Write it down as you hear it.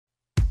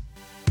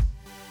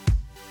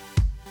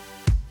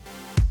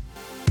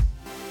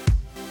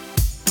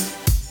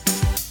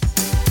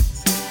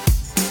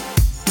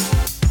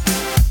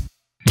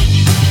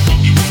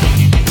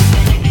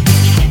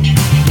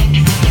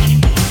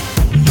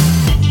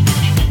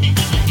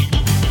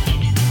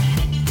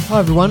Hi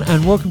everyone,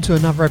 and welcome to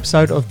another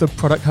episode of the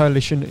Product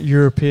Coalition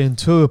European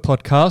Tour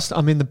podcast.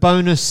 I'm in the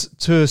bonus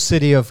tour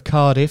city of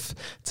Cardiff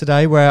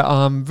today, where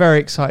I'm very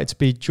excited to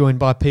be joined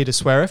by Peter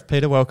Swereff.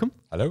 Peter, welcome.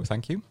 Hello,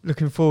 thank you.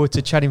 Looking forward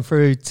to chatting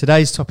through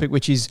today's topic,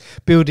 which is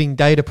building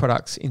data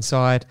products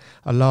inside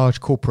a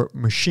large corporate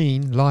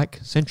machine like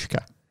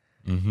Centrica.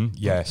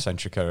 Yeah,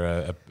 Centrica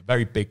are a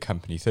very big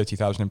company,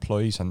 30,000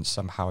 employees, and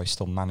somehow I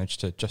still manage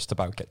to just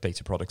about get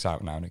data products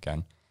out now and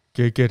again.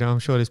 Good. I'm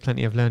sure there's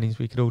plenty of learnings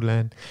we could all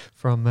learn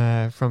from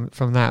that.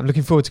 I'm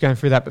looking forward to going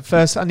through that. But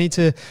first, I need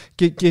to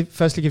give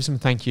some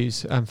thank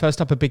yous. First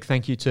up, a big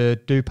thank you to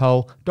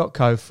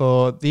Dupol.co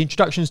for the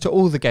introductions to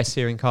all the guests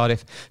here in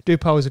Cardiff.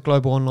 Dupol is a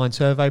global online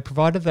survey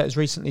provider that has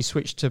recently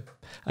switched to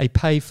a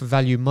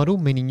pay-for-value model,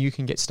 meaning you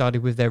can get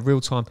started with their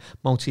real-time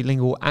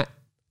multilingual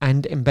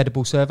and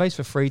embeddable surveys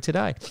for free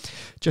today.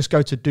 Just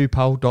go to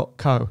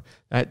Dupol.co.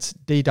 That's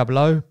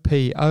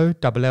DOOPOLL.co.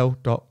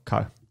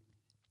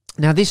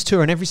 Now, this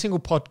tour and every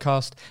single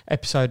podcast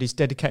episode is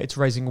dedicated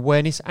to raising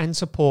awareness and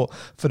support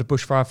for the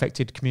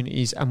bushfire-affected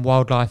communities and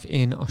wildlife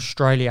in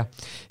Australia.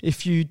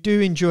 If you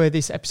do enjoy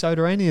this episode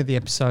or any of the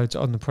episodes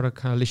on the Product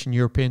Coalition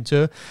European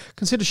Tour,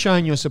 consider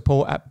showing your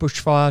support at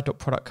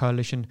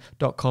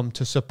bushfire.productcoalition.com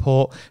to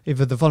support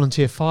either the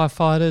volunteer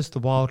firefighters, the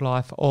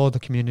wildlife, or the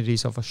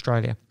communities of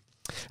Australia.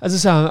 As I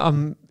say,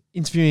 I'm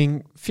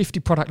interviewing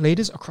 50 product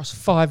leaders across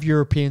 5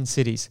 European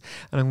cities,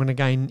 and I'm going to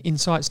gain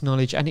insights,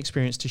 knowledge and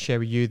experience to share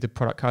with you, the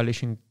Product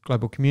Coalition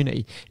global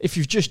community. If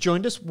you've just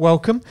joined us,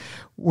 welcome.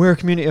 We're a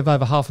community of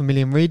over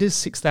 500,000 readers,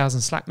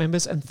 6,000 Slack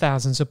members and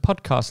thousands of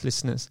podcast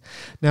listeners.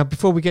 Now,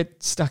 before we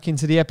get stuck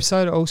into the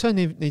episode, I also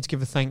need to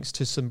give a thanks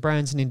to some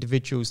brands and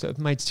individuals that have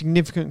made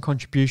significant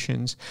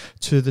contributions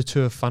to the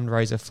tour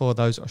fundraiser for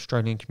those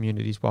Australian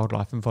communities,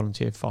 wildlife and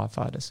volunteer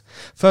firefighters.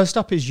 First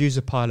up is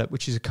UserPilot,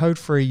 which is a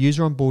code-free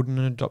user onboarding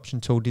and adoption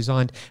tool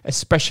designed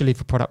especially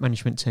for product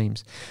management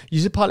teams.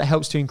 UserPilot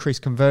helps to increase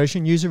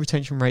conversion, user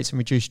retention rates and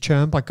reduce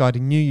churn by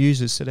guiding new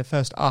users to their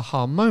first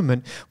aha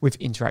moment with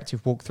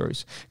interactive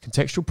walkthroughs,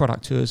 contextual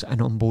product tours and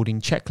onboarding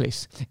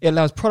checklists. It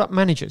allows product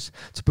managers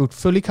to build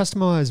fully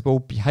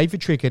customizable,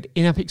 behavior-triggered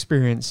in-app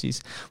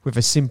experiences with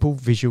a simple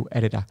visual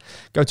editor.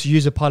 Go to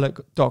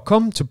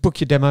userpilot.com to book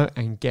your demo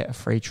and get a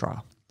free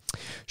trial.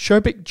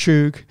 Shobit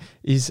Chugh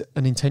is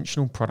an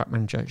intentional product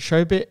manager.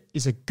 Shobit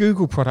is a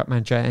Google product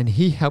manager, and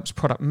he helps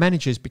product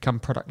managers become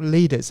product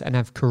leaders and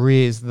have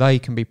careers they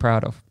can be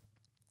proud of.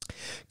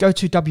 Go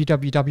to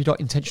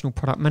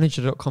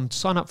www.intentionalproductmanager.com to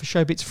sign up for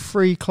Shobit's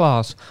free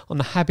class on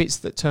the habits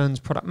that turns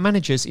product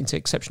managers into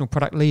exceptional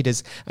product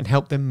leaders and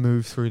help them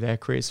move through their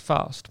careers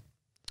fast.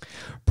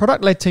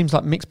 Product-led teams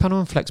like Mixpanel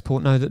and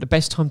Flexport know that the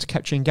best time to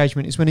capture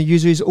engagement is when a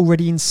user is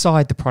already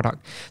inside the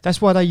product. That's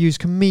why they use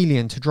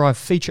Chameleon to drive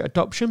feature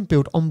adoption,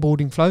 build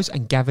onboarding flows,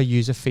 and gather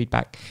user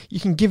feedback. You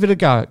can give it a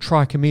go at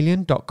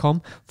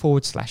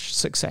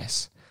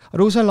trychameleon.com/success.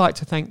 I'd also like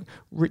to thank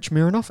Rich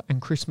Mironoff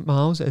and Chris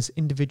Miles as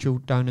individual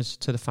donors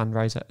to the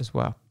fundraiser as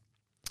well.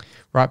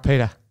 Right,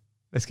 Peter,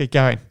 let's get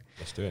going.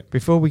 Let's do it.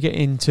 Before we get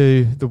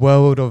into the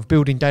world of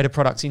building data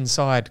products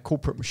inside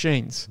corporate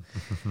machines,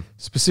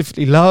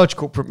 specifically large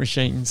corporate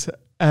machines,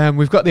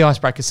 we've got the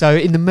icebreaker. So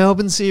in the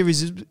Melbourne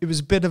series, it was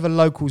a bit of a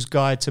locals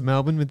guide to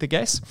Melbourne with the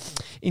guests.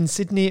 In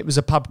Sydney, it was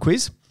a pub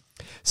quiz.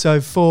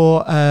 So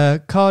for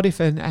Cardiff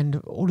and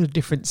all the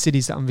different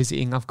cities that I'm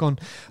visiting, I've gone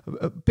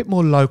a bit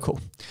more local.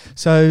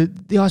 So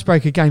the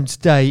icebreaker game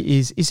today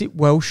is it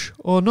Welsh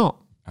or not?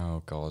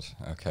 Oh God.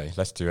 Okay,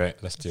 let's do it.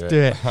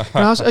 Can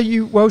I ask, are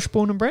you Welsh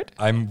born and bred?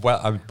 I'm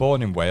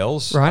born in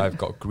Wales. Right. I've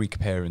got Greek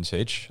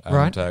parentage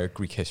and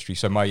Greek history.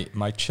 So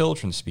my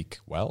children speak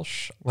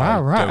Welsh.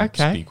 Wow, right, I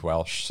okay. don't speak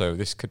Welsh, so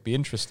this could be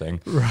interesting.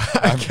 Right,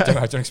 okay.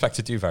 I don't expect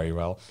to do very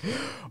well.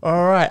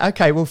 All right,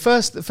 okay. Well,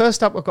 first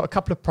up, I've got a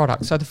couple of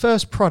products. So the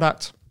first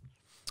product,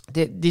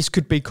 this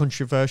could be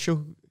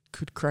controversial,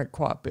 could create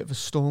quite a bit of a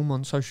storm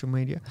on social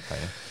media.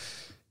 Okay.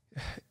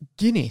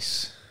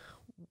 Guinness,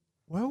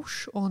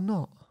 Welsh or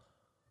not?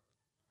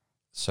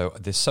 So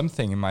there's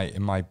something in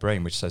my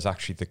brain which says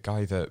actually the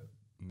guy that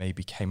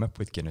maybe came up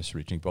with Guinness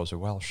originally was a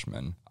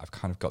Welshman. I've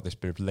kind of got this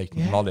bit of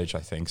latent knowledge,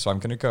 I think. So I'm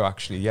going to go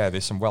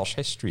there's some Welsh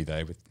history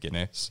there with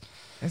Guinness.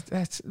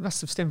 That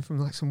must have stemmed from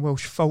like some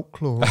Welsh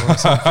folklore or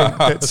something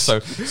that's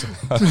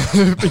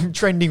been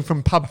trending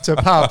from pub to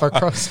pub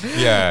across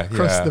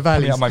the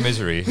valleys. Out my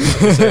misery.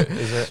 Is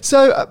it?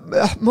 So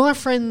my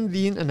friend,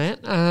 the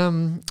internet,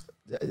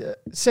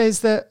 says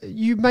that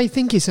you may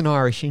think it's an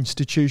Irish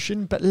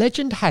institution, but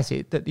legend has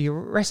it that the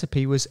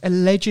recipe was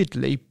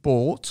allegedly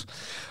bought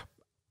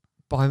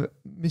by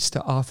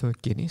Mr. Arthur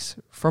Guinness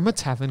from a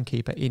tavern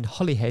keeper in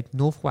Holyhead,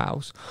 North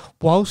Wales,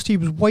 whilst he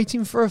was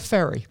waiting for a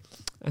ferry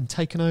and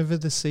taken over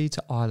the sea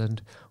to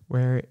Ireland,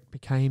 where it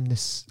became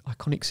this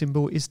iconic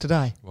symbol it is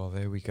today. Well,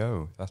 there we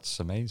go. That's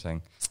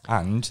amazing.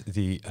 And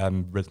the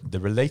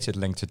related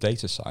link to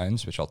data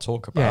science, which I'll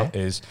talk about,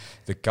 is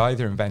the guy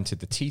that invented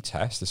the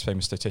t-test, this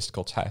famous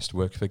statistical test,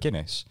 worked for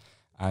Guinness.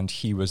 and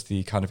he was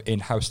the kind of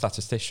in-house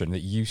statistician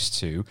that used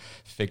to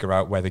figure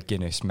out whether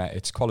Guinness met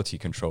its quality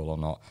control or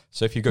not.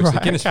 So if you go to the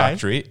Guinness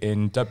factory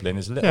in Dublin,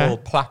 there's a little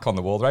plaque on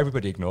the wall that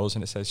everybody ignores,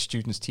 and it says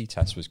students' tea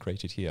test was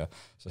created here.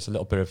 So it's a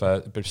little bit of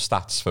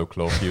stats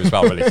folklore for you as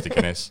well, related to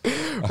Guinness.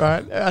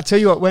 Right, I'll tell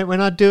you what,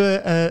 when I do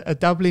a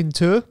Dublin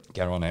tour,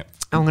 get on it.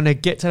 I'm going to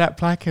get to that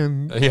plaque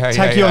and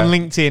tag you on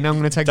LinkedIn. I'm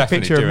going to take a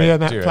picture of me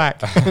on that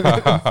plaque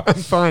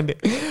and find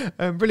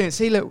it. Brilliant.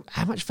 See, look,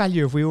 how much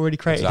value have we already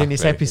created in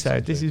this episode?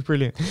 Exactly. This is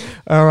brilliant.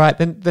 All right,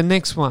 then the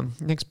next one,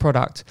 next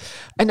product.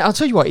 And I'll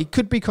tell you what, it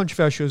could be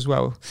controversial as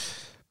well,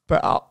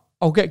 but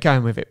I'll get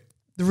going with it.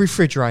 The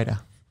refrigerator.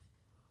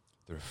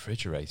 The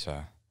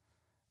refrigerator?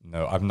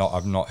 No, I've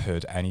not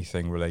heard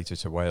anything related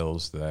to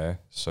Wales there.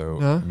 So,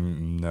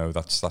 no,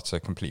 that's a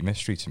complete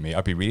mystery to me.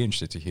 I'd be really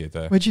interested to hear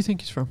Where do you think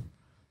it's from?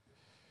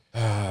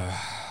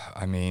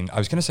 I mean, I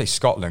was going to say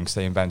Scotland because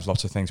they invent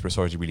lots of things, but it's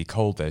already really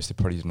cold there, so they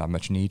probably didn't have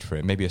much need for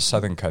it. Maybe a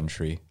southern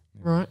country.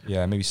 Right.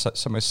 Yeah, maybe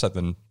somewhere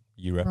southern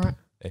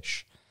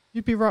Europe-ish.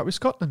 You'd be right with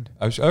Scotland.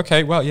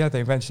 Okay, well, yeah,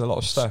 they invented a lot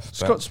of stuff.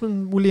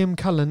 Scotsman William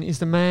Cullen is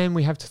the man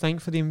we have to thank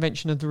for the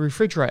invention of the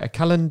refrigerator.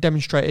 Cullen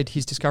demonstrated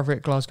his discovery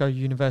at Glasgow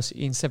University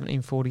in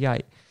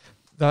 1748.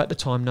 Though at the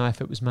time, no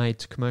effort was made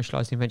to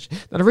commercialise the invention.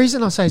 Now, the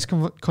reason I say it's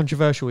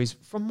controversial is,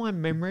 from my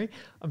memory,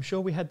 I'm sure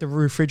we had the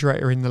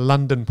refrigerator in the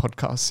London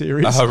podcast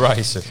series. Oh,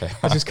 right, okay.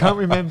 I just can't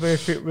remember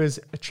if it was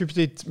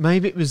attributed,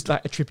 maybe it was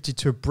like attributed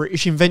to a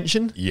British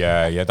invention.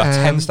 Yeah, that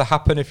tends to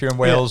happen if you're in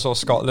Wales or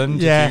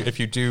Scotland. Yeah. If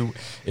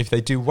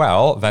they do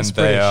well, then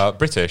they are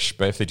British,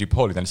 but if they do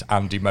poorly, then it's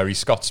Andy Murray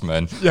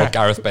Scotsman or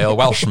Gareth Bale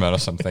Welshman or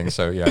something.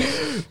 So, yeah.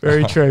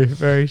 Very true,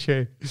 very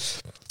true.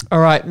 All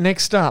right,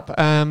 next up.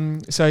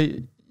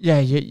 Yeah,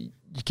 your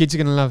kids are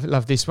going to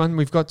love this one.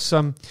 We've got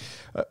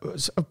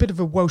a bit of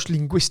a Welsh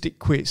linguistic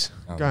quiz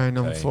going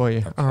on for you.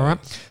 Okay. All right.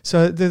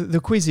 So the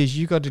quiz is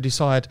you got to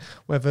decide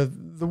whether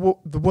the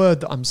word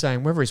that I'm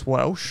saying, whether it's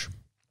Welsh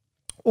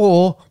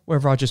or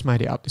whether I just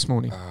made it up this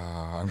morning.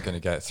 I'm going to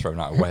get thrown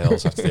out of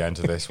Wales after the end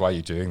of this. Why are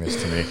you doing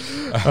this to me?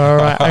 All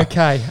right.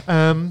 Okay.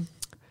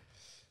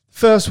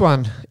 First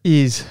one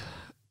is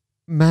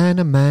man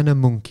a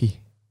monkey.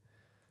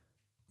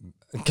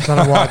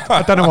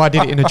 I don't know why I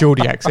did it in a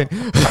Geordie accent.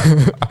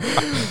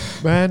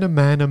 Man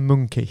a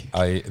monkey.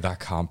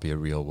 That can't be a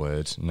real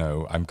word.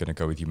 No, I'm going to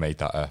go with you made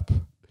that up.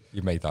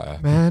 You made that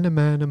up. Man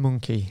a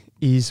monkey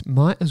is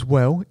might as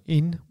well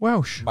in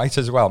Welsh. Might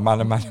as well,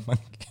 man a monkey.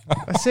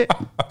 That's it.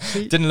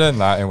 Didn't learn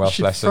that in Welsh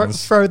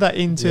lessons. Throw that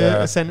into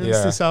a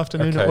sentence this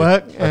afternoon at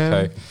work.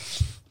 Okay.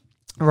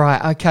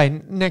 Right,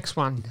 okay, next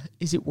one.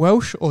 Is it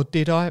Welsh or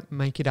did I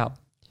make it up?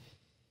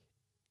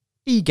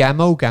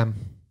 Egam.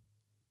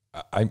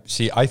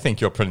 I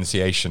think your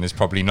pronunciation is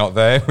probably not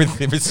there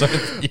with some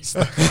of these.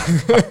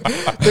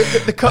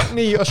 the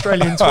Cockney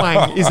Australian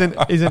twang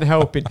isn't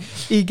helping.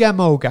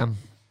 Egam.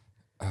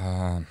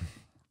 I'm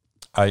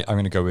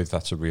going to go with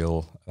that's a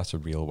real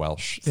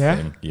Welsh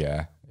thing.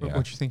 Yeah.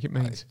 What do you think it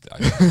means?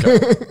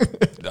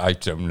 I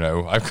don't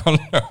know.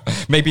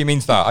 Maybe it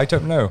means that. I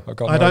don't know. I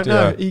don't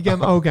know.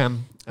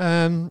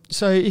 Egam.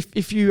 So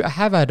if you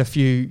have had a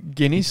few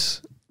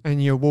Guinness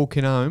and you're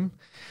walking home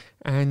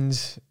and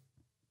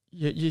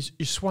you're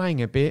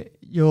swaying a bit,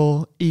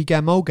 you're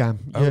egam.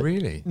 Oh,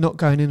 really? Not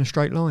going in a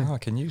straight line. Oh, I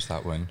can use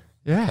that one.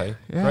 Yeah. Okay,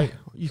 yeah. Great.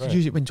 You could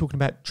use it when talking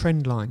about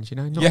trend lines,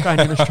 not going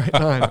in a straight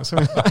line or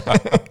something like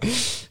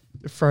that.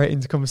 Throw it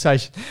into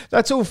conversation.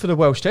 That's all for the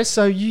Welsh test.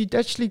 So you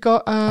actually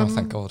got... oh,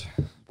 thank God.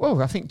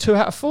 Well, I think 2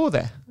 out of 4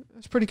 there.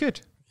 That's pretty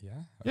good.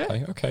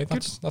 Okay.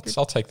 That's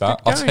I'll take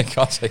that. I'll take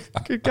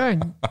that. Good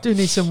going. Do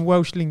need some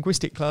Welsh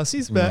linguistic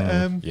classes,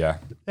 but yeah.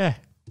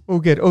 All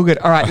good.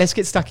 All right, let's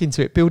get stuck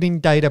into it. Building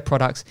data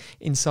products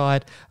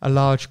inside a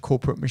large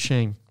corporate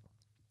machine.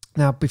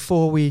 Now,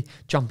 before we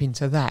jump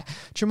into that,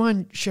 do you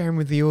mind sharing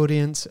with the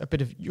audience a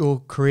bit of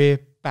your career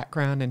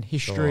background and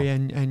history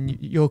and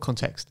your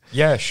context?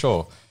 Yeah,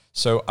 sure.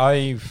 So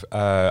I've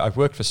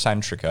worked for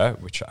Centrica,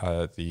 which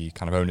are the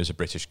kind of owners of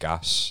British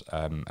Gas,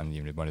 and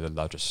one of the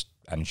largest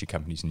energy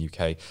companies in the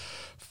UK,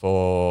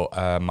 for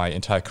my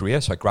entire career.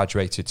 So I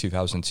graduated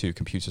 2002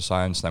 computer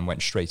science, then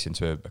went straight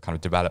into a kind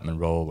of development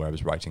role where I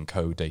was writing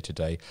code day to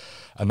day.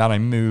 And then I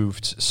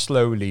moved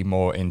slowly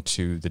more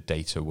into the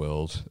data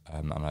world,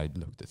 and I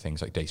looked at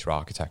things like data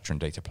architecture and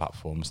data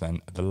platforms.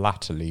 Then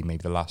latterly,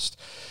 maybe the last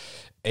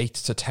 8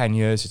 to 10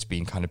 years, it's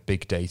been kind of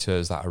big data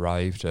as that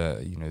arrived, the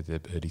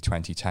early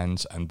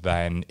 2010s, and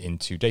then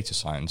into data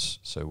science.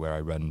 So where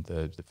I run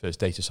the first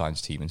data science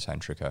team in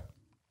Centrica.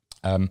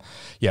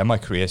 My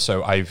career.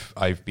 So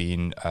I've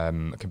been a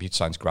computer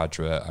science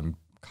graduate. I'm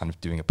kind of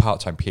doing a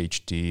part-time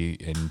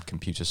PhD in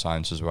computer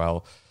science as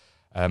well.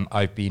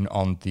 I've been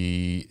on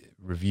the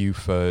review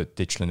for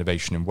digital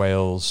innovation in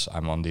Wales.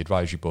 I'm on the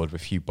advisory board of a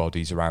few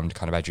bodies around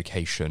kind of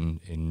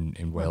education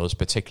in Wales,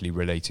 particularly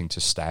relating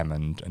to STEM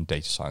and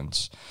data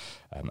science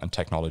and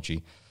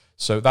technology.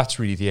 So that's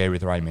really the area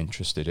that I'm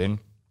interested in.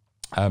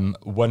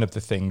 One of the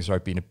things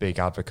I've been a big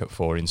advocate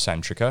for in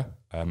Centrica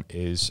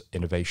is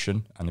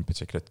innovation, and in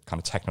particular kind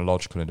of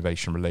technological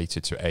innovation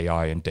related to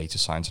AI and data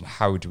science, and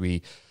how do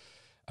we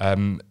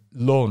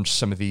launch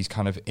some of these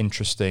kind of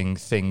interesting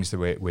things that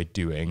we're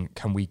doing?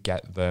 Can we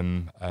get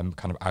them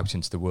kind of out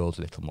into the world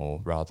a little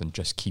more rather than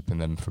just keeping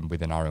them from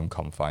within our own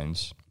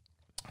confines?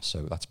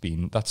 So that's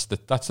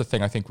the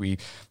thing I think we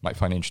might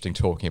find interesting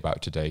talking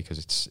about today,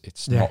 because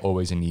it's not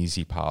always an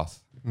easy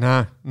path.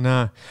 No.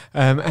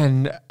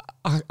 And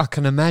I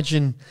can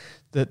imagine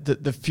that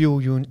the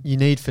fuel you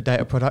need for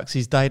data products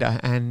is data,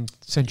 and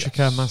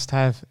Centrica must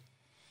have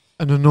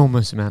an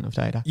enormous amount of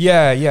data.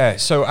 Yeah.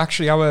 So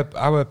actually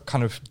our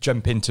kind of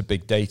jump into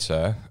big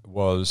data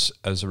was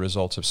as a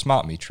result of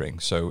smart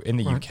metering. So in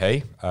the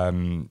UK,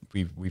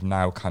 we've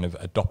now kind of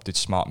adopted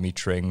smart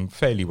metering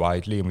fairly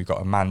widely, and we've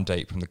got a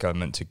mandate from the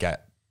government to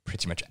get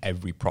pretty much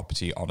every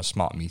property on a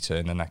smart meter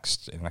in the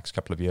next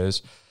couple of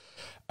years.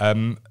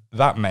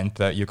 That meant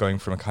that you're going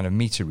from a kind of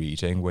meter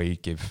reading where you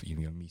give a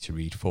meter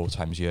read 4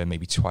 times a year,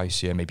 maybe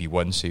twice a year, maybe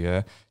once a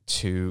year,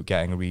 to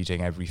getting a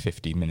reading every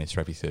 15 minutes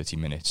or every 30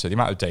 minutes. So the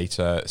amount of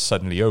data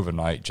suddenly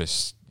overnight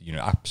just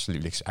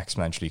absolutely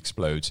exponentially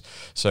explodes.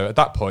 So at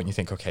that point you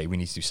think, okay, we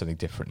need to do something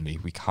differently.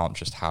 We can't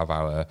just have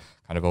our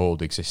kind of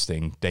old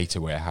existing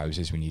data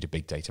warehouses. We need a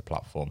big data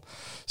platform.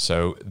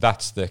 So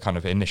that's the kind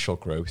of initial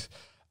growth.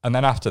 And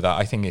then after that,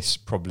 I think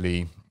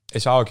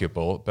it's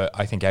arguable, but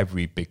I think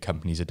every big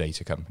company is a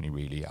data company,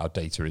 really. Our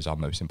data is our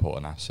most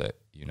important asset.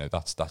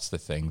 That's the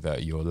thing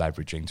that you're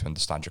leveraging to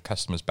understand your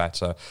customers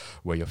better,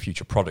 where your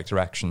future product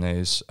direction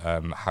is,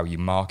 how you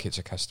market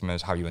to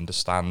customers, how you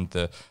understand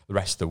the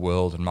rest of the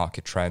world and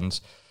market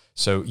trends.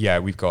 So yeah,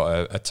 we've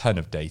got a ton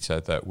of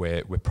data that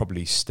we're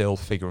probably still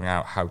figuring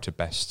out how to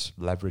best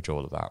leverage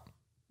all of that.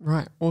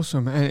 Right,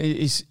 awesome. And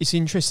it's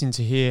interesting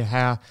to hear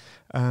how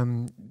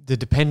the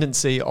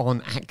dependency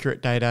on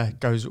accurate data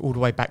goes all the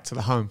way back to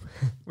the home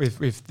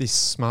with this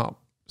smart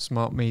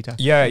meter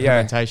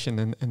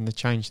implementation and the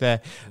change there.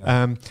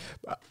 Yeah.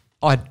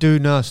 I do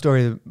know a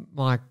story that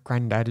my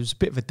granddad was a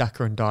bit of a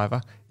ducker and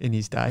diver in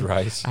his day,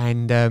 right,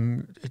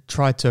 and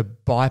tried to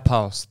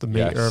bypass the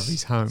meter of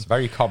his home. It's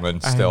very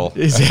common still.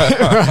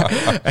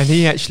 Right? And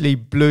he actually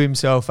blew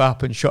himself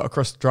up and shot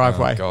across the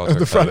driveway of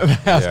the front of the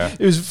house. Yeah.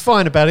 He was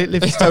fine about it,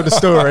 lived to tell the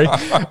story,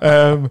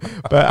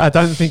 but I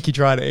don't think he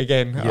tried it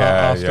again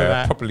after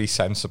that. Probably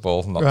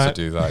sensible not to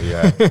do that,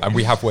 yeah. And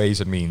we have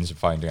ways and means of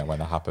finding out when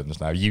that happens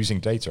now,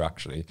 using data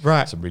actually.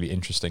 Right. Some really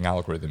interesting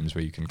algorithms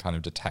where you can kind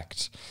of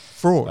detect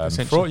fraud,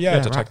 essentially.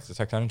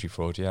 Detect energy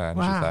fraud, energy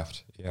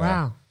theft. Yeah.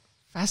 Wow.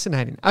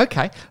 Fascinating.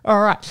 Okay.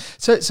 All right.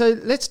 So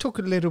let's talk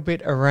a little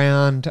bit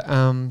around,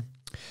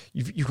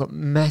 you've got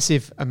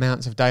massive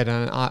amounts of data.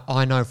 And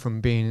I know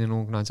from being in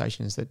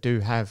organisations that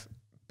do have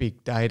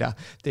big data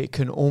that it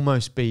can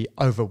almost be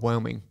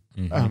overwhelming.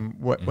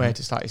 Where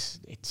to start.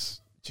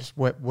 It's just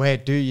where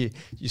do you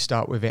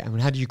start with it? I mean,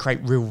 how do you create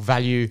real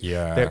value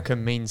that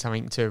can mean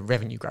something to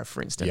revenue growth,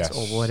 for instance,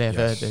 or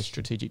whatever the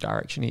strategic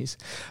direction is?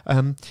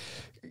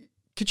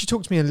 Could you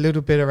talk to me a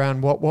little bit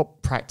around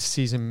what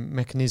practices and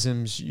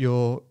mechanisms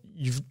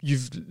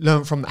you've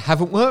learned from that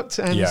haven't worked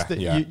and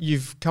that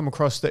you've come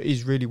across that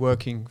is really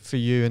working for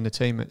you and the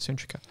team at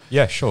Centrica?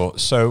 Yeah, sure.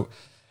 So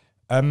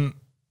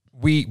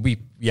we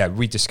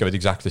discovered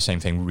exactly the same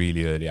thing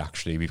really early,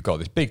 actually. We've got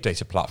this big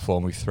data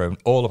platform. We've thrown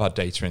all of our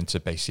data into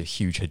basically a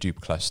huge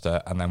Hadoop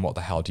cluster, and then what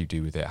the hell do you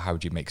do with it? How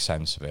do you make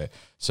sense of it?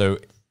 So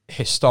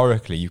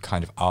historically, you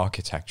kind of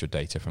architect your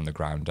data from the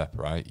ground up,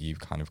 right? You've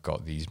kind of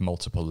got these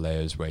multiple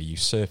layers where you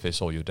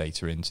surface all your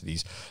data into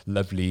these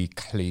lovely,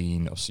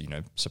 clean, or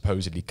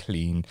supposedly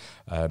clean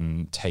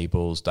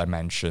tables,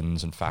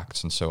 dimensions, and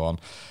facts, and so on.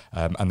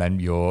 And then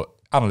your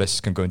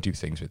analysts can go and do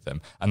things with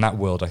them. And that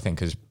world, I think,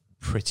 has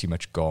pretty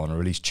much gone, or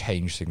at least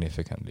changed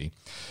significantly.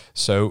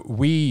 So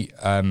we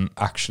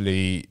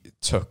actually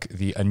took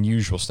the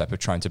unusual step of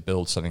trying to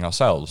build something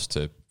ourselves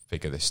to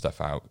figure this stuff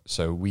out.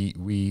 So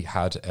we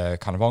had a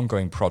kind of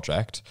ongoing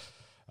project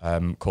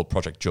called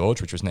Project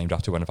George, which was named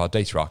after one of our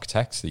data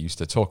architects that used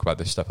to talk about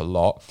this stuff a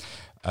lot,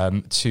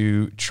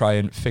 to try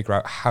and figure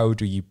out how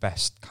do you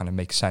best kind of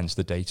make sense of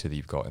the data that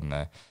you've got in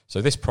there. So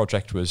this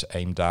project was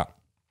aimed at,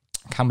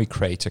 can we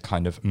create a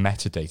kind of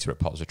metadata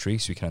repository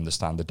so we can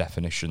understand the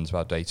definitions of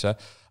our data,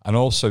 and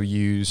also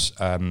use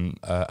an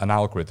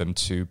algorithm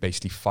to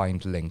basically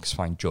find links,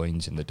 find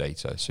joins in the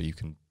data, so you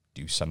can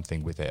do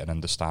something with it and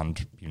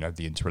understand,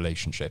 the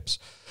interrelationships.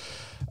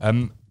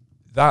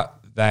 That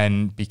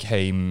then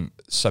became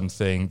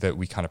something that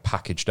we kind of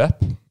packaged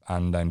up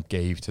and then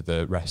gave to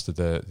the rest of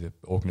the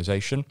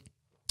organization.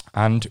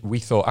 And we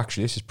thought,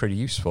 actually, this is pretty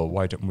useful.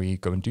 Why don't we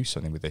go and do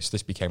something with this?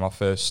 This became our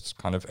first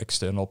kind of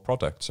external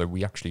product. So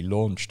we actually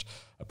launched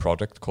a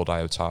product called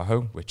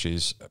IoTahoe, which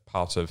is a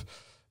part of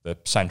the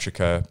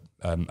Centrica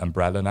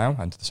umbrella now,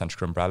 under the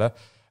Centrica umbrella.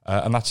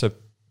 And that's a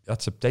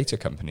data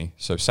company.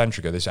 So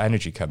Centrica, this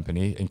energy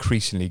company,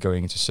 increasingly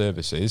going into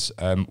services,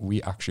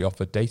 we actually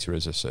offer data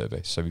as a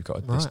service. So we've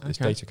got this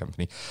data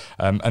company.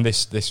 And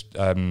this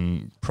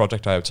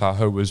project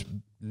IoTahoe was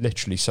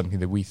literally something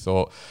that we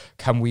thought,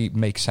 can we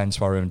make sense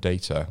of our own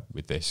data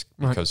with this?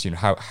 Because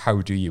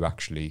how do you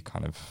actually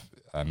kind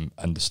of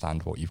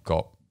understand what you've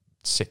got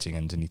sitting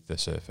underneath the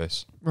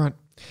surface. Right.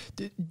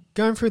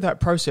 Going through that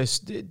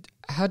process,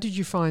 how did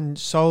you find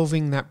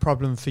solving that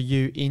problem for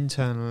you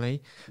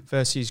internally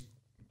versus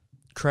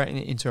creating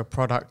it into a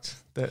product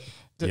that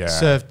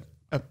served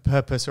a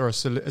purpose or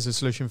as a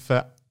solution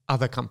for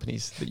other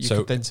companies that you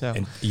could then sell?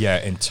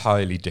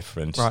 Entirely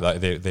different. Right. Like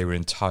they were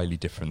entirely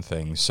different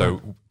things.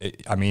 So,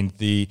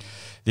 the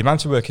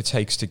amount of work it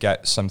takes to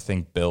get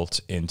something built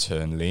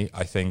internally,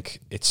 I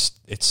think it's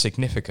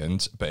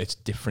significant, but it's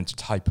different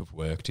type of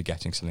work to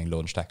getting something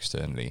launched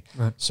externally.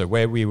 Right. So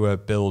where we were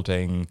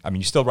building,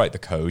 you still write the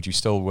code, you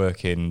still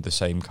work in the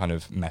same kind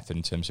of method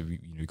in terms of,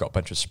 you've got a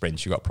bunch of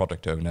sprints, you've got a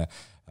product owner,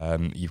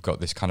 you've got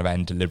this kind of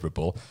end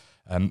deliverable.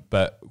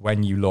 But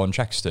when you launch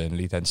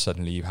externally, then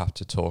suddenly you have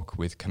to talk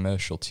with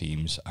commercial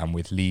teams and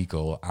with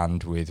legal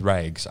and with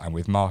regs and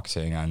with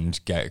marketing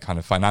and get kind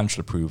of financial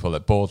approval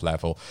at board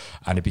level.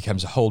 And it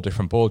becomes a whole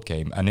different board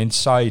game. And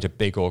inside a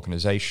big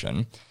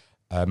organization,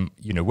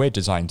 we're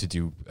designed to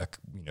do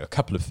a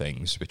couple of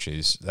things, which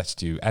is let's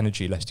do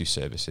energy, let's do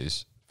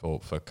services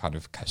for kind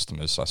of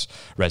customers, us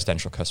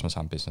residential customers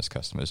and business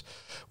customers.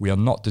 We are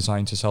not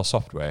designed to sell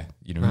software.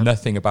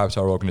 Nothing about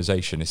our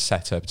organization is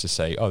set up to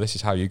say, oh, this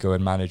is how you go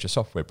and manage a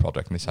software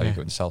product and this is how you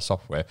go and sell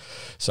software.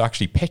 So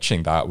actually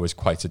pitching that was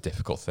quite a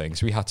difficult thing.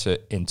 So we had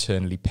to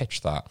internally pitch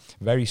that.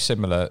 Very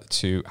similar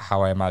to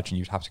how I imagine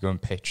you'd have to go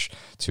and pitch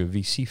to a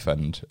VC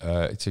fund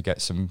to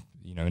get some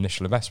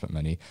initial investment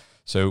money.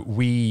 So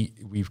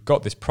we've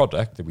got this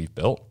product that we've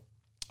built.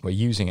 We're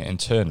using it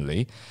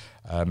internally.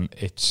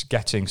 It's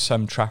getting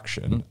some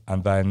traction,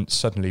 and then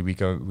suddenly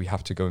we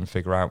have to go and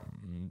figure out,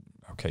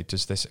 okay,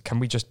 can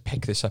we just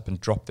pick this up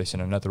and drop this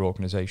in another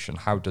organization?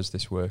 How does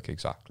this work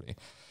exactly?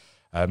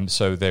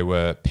 So there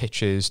were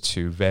pitches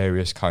to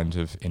various kinds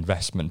of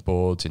investment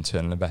boards,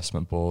 internal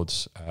investment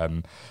boards,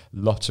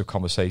 lots of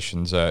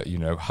conversations,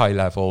 high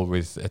level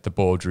at the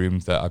boardroom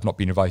that I've not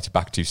been invited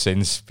back to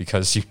since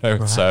because, I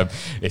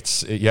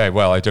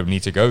don't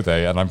need to go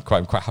there, and I'm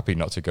quite happy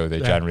not to go there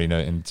generally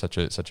in such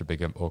a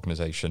big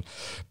organization.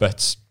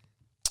 But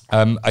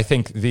I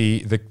think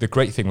the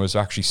great thing was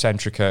actually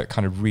Centrica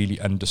kind of really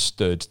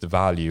understood the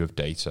value of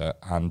data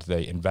and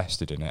they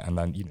invested in it. And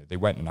then, they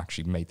went and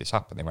actually made this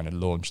happen. They went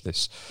and launched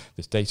this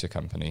data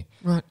company.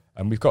 Right.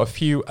 And we've got a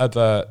few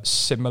other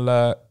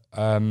similar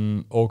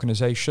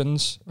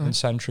organizations in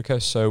Centrica.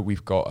 So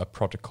we've got a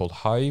product called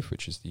Hive,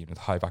 which is the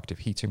Hive Active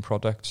Heating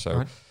product.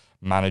 So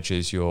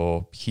manages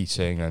your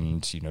heating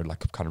and,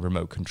 like a kind of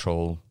remote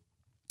control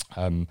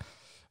on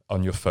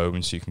your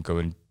phone, so you can go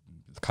and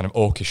kind of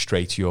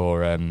orchestrate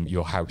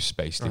your house,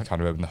 basically,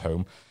 kind of own the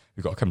home.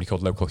 We've got a company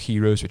called Local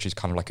Heroes, which is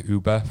kind of like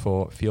Uber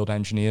for field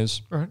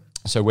engineers. Right.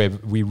 So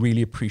we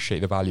really appreciate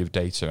the value of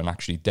data, and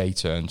actually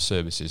data and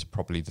services are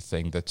probably the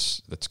thing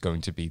that's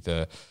going to be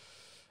the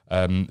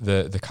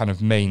kind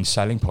of main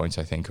selling point,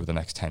 I think, over the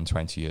next 10,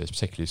 20 years,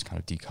 particularly as kind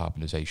of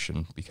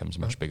decarbonisation becomes a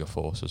much bigger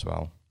force as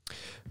well.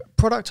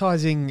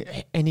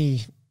 Productizing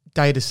any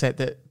data set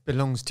that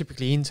belongs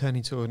typically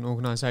internally to an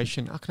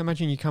organisation, I can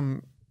imagine you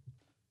come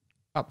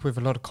up with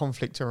a lot of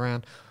conflict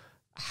around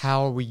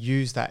how we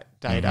use that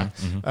data.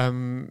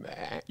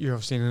 You're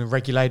obviously in a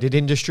regulated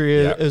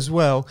industry as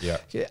well.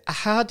 Yeah.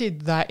 How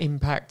did that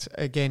impact,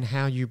 again,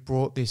 how you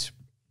brought this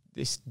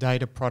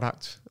data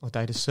product or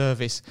data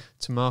service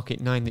to market,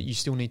 knowing that you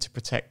still need to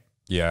protect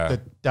the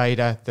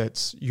data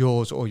that's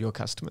yours or your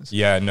customers?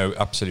 Yeah, no,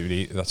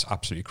 absolutely. That's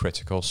absolutely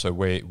critical. So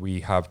we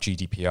have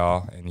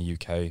GDPR in the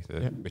UK,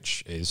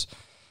 which is...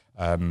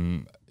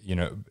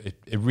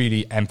 it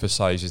really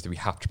emphasizes that we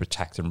have to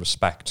protect and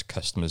respect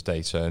customers'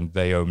 data, and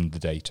they own the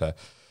data.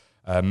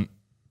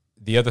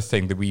 The other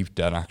thing that we've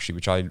done, actually,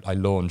 which I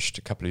launched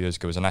a couple of years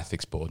ago, is an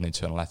ethics board, an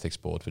internal ethics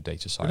board for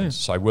data science. Brilliant.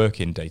 So I work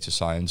in data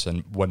science,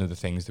 and one of the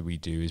things that we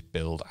do is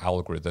build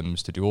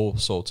algorithms to do all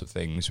sorts of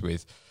things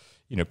with,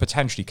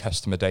 potentially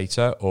customer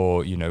data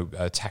or,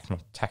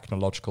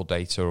 technological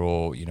data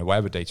or,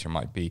 whatever data it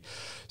might be.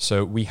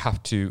 So we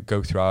have to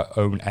go through our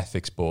own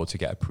ethics board to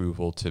get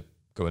approval to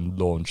go and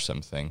launch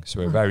something.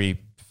 So we're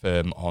very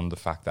firm on the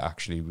fact that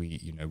actually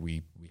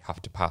we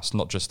have to pass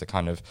not just the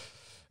kind of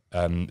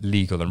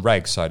legal and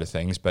reg side of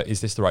things, but is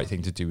this the right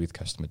thing to do with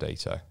customer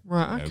data?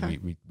 Right. Okay.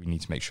 We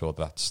need to make sure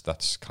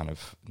that's kind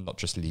of not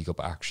just legal,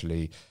 but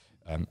actually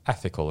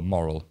ethical and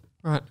moral.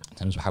 Right. In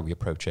terms of how we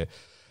approach it.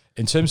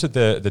 In terms of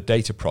the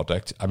data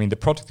product, the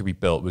product that we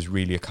built was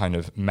really a kind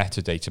of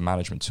metadata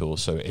management tool.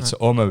 So it's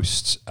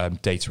almost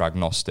data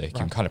agnostic. Right. You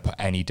can kind of put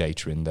any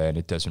data in there and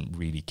it doesn't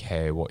really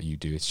care what you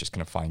do. It's just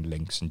going to find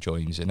links and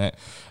joins in it.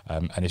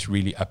 And it's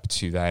really up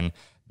to then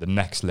the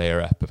next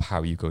layer up of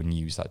how you go and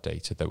use that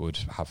data that would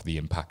have the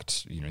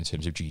impact, in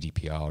terms of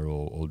GDPR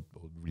or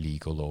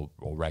legal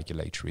or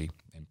regulatory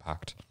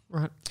impact.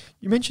 Right.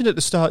 You mentioned at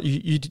the start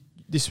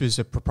this was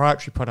a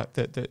proprietary product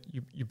that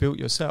you built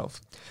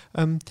yourself.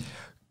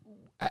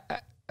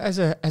 As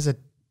a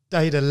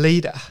data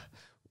leader,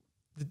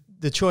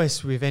 the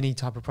choice with any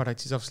type of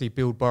product is obviously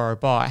build, borrow,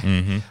 buy.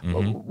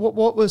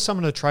 What were some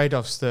of the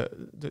trade-offs that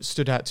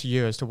stood out to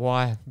you as to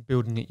why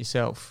building it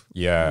yourself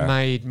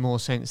made more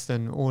sense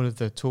than all of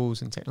the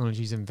tools and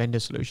technologies and vendor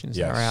solutions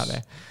that are out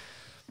there?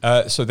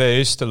 So there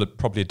is still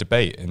probably a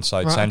debate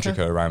inside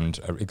Centrica around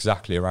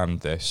exactly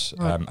around this,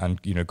 and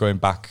going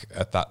back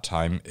at that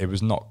time, it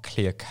was not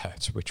clear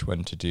cut which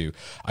one to do.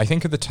 I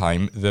think at the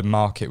time the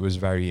market was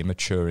very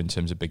immature in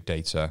terms of big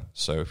data.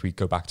 So if we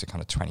go back to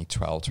kind of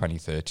 2012,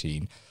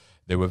 2013,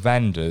 there were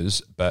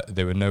vendors, but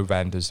there were no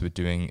vendors that were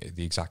doing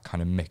the exact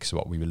kind of mix of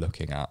what we were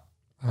looking at.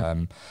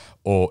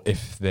 Or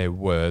if there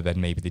were, then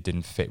maybe they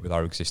didn't fit with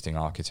our existing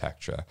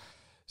architecture.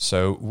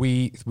 So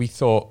we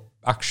thought,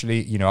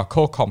 actually, our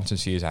core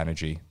competency is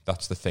energy.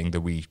 That's the thing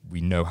that we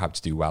know how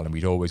to do well, and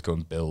we'd always go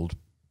and build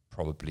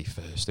probably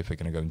first if we're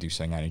going to go and do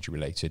something energy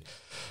related.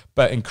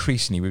 But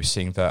increasingly, we were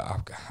seeing that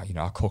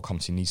our core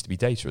competency needs to be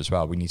data as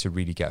well. We need to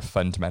really get a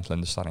fundamental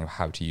understanding of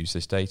how to use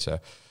this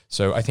data.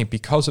 So I think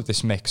because of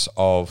this mix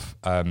of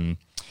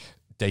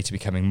data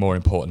becoming more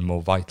important and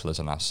more vital as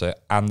an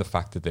asset, and the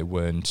fact that there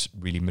weren't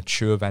really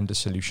mature vendor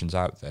solutions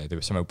out there, there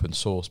were some open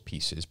source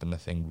pieces, but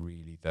nothing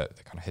really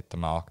that kind of hit the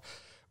mark.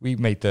 We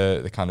made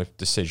the kind of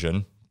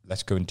decision,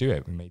 let's go and do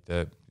it.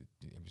 It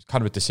was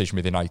kind of a decision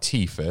within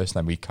IT first,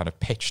 then we kind of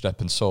pitched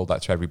up and sold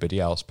that to everybody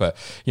else. But,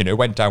 it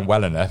went down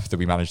well enough that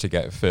we managed to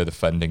get further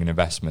funding and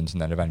investment, and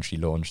then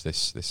eventually launched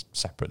this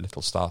separate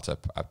little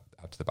startup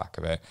out to the back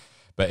of it.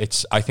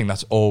 But I think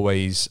that's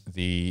always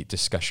the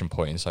discussion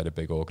point inside a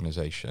big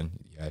organization.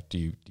 Do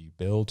you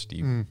build? Do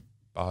you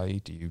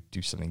buy? Do you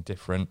do something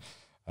different?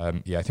 I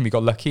think we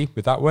got lucky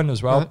with that one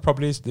as well.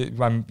 Probably is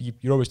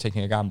you're always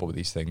taking a gamble with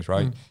these things,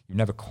 right? You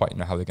never quite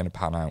know how they're going to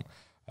pan out.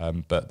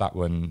 But that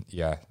one,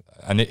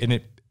 and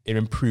it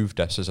improved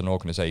us as an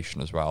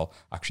organization as well.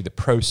 Actually, the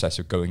process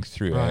of going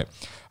through it,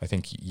 I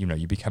think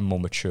you become more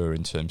mature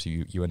in terms of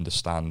you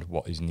understand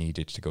what is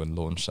needed to go and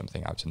launch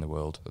something out in the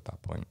world at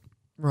that point.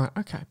 Right,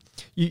 okay.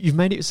 You've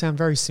made it sound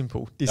very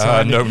simple.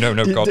 Designing,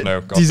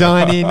 God,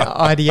 designing,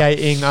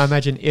 ideating, I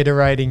imagine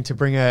iterating to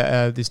bring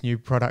this new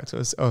product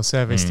or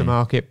service to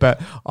market. But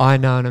I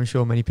know, and I'm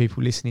sure many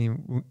people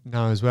listening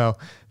know as well,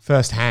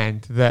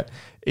 firsthand, that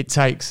it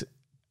takes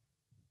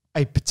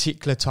a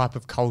particular type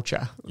of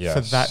culture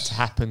for that to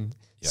happen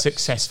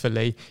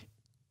successfully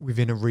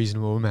within a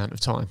reasonable amount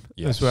of time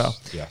as well.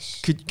 Yes.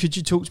 Could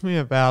you talk to me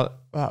about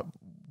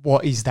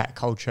what is that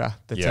culture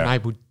that's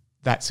enabled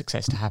that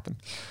success to happen?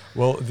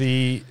 Well,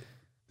 the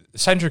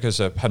Centrica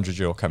is a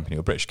 100-year-old company,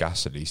 or British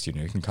Gas at least. You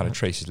can kind of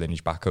trace its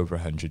lineage back over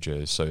 100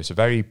 years. So it's a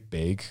very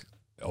big,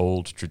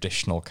 old,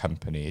 traditional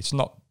company. It's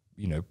not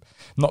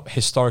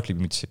historically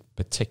been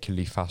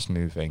particularly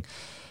fast-moving.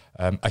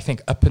 I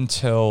think up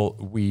until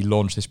we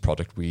launched this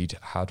product, we'd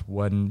had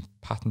one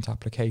patent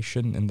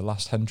application in the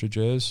last 100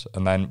 years,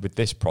 and then with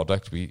this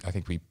product, I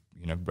think we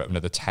wrote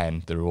another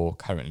 10 that are all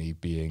currently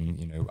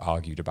being,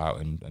 argued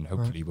about and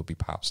hopefully will be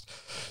passed.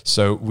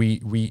 So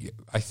we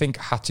I think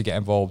had to get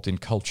involved in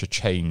culture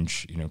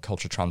change,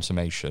 culture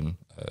transformation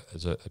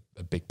as a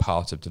big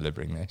part of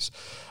delivering this.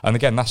 And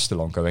again, that's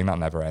still ongoing, that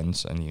never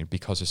ends. And,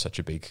 because it's such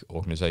a big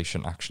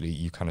organization, actually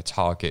you kind of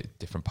target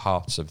different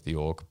parts of the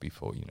org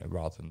before,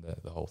 rather than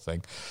the whole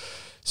thing.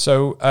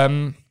 So,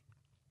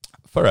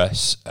 for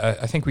us,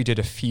 I think we did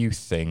a few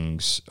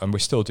things, and we're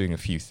still doing a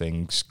few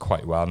things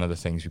quite well, and other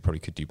things we probably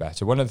could do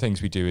better. One of the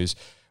things we do is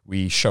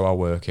we show our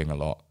working a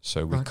lot.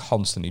 So we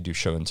constantly do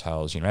show and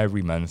tells.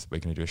 Every month we're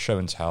going to do a show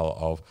and tell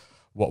of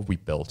what we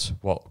built,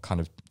 what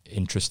kind of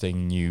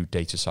interesting new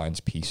data science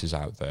pieces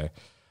out there.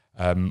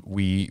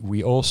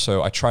 We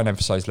also, I try and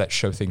emphasize, let's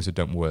show things that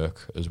don't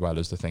work as well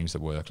as the things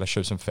that work. Let's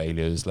show some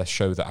failures. Let's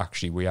show that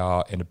actually we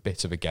are in a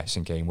bit of a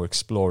guessing game. We're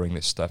exploring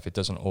this stuff. It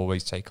doesn't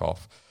always take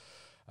off.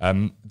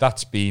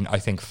 That's been, I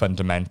think,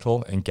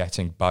 fundamental in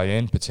getting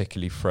buy-in,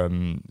 particularly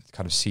from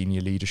kind of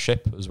senior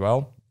leadership as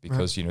well,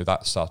 because,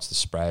 that starts to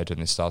spread and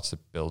it starts to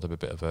build up a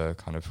bit of a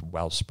kind of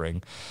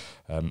wellspring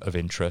of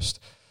interest.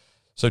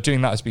 So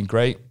doing that has been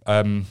great.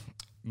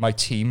 My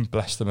team,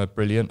 bless them, are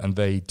brilliant, and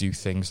they do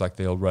things like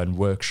they'll run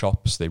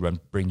workshops, they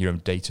run bring your own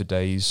data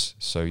days.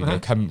 So,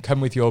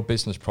 come with your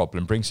business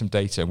problem, bring some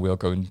data, and we'll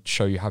go and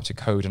show you how to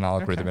code an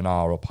algorithm in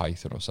R or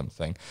Python or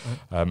something.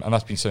 And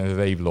that's been something that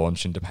they've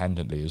launched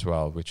independently as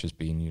well, which has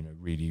been,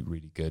 really,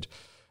 really good.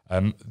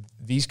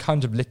 These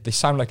kinds of, they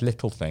sound like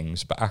little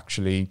things, but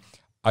actually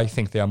I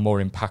think they are more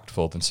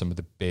impactful than some of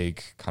the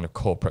big kind of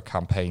corporate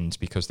campaigns,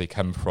 because they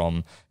come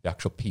from the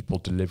actual people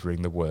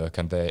delivering the work,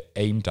 and they're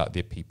aimed at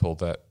the people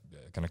that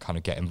going to kind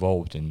of get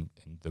involved in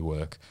the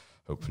work,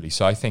 hopefully.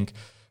 So I think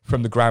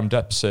from the ground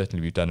up,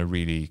 certainly we've done a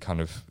really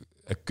kind of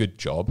a good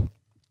job.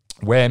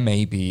 Where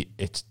maybe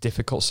it's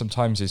difficult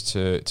sometimes is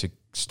to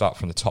start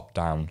from the top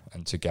down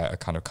and to get a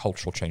kind of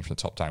cultural change from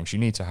the top down. Because you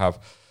need to have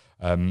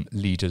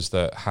leaders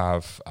that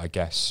have, I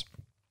guess,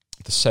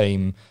 the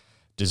same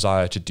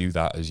desire to do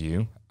that as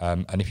you.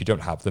 And if you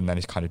don't have them, then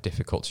it's kind of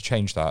difficult to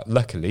change that.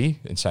 Luckily,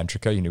 in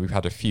Centrica, we've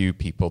had a few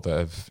people that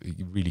have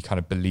really kind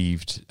of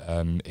believed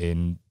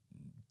in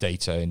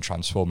data in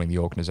transforming the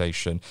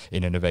organization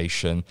in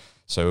innovation.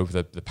 So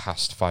over the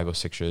past 5 or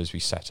 6 years, we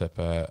set up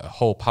a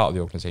whole part of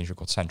the organization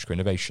called Centrica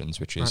Innovations,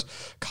 which is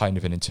kind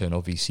of an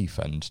internal VC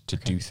fund to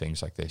do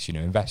things like this,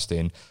 invest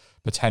in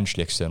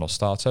potentially external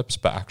startups,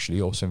 but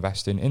actually also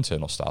invest in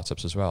internal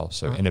startups as well.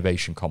 So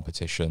innovation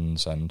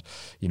competitions and,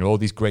 all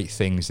these great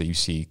things that you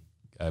see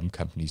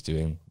companies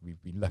doing.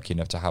 We've been lucky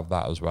enough to have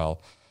that as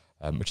well,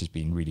 which has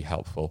been really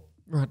helpful.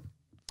 Right.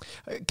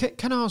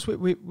 Can I ask,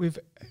 with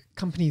a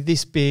company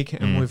this big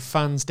and with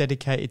funds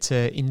dedicated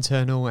to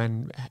internal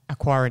and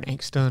acquiring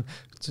external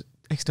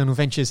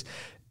ventures,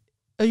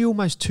 are you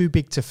almost too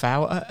big to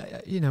fail?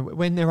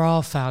 When there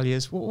are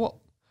failures, what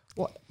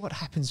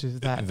happens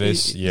with that?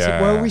 Is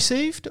it well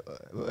received?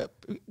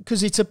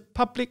 Because it's a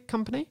public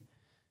company.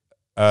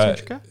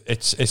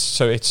 It's a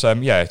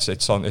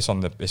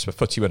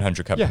FTSE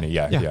 100 company.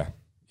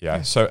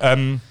 Yeah. So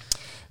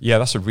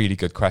that's a really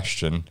good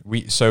question.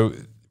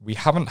 We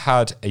haven't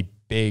had a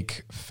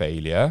big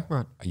failure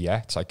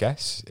yet, I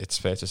guess. It's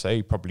fair to say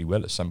we probably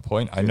will at some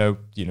point. I know,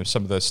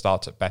 some of the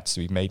startup bets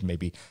that we've made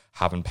maybe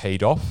haven't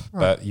paid off,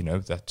 but,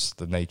 that's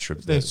the nature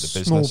of the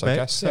business, I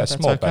guess. Yeah,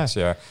 small bets,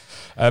 yeah.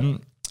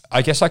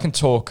 I guess I can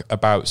talk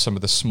about some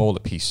of the smaller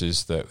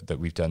pieces that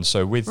we've done.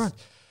 So with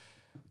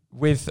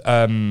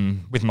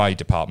my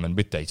department,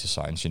 with data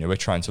science, we're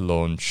trying to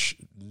launch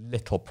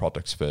little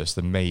products first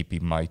that maybe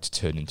might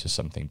turn into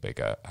something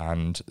bigger.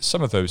 And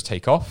some of those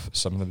take off,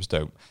 some of those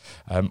don't.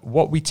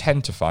 What we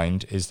tend to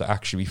find is that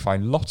actually we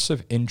find lots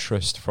of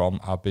interest from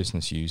our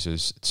business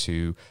users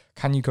to,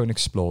 can you go and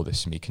explore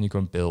this for me? Can you go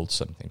and build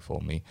something for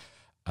me?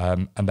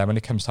 And then when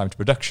it comes time to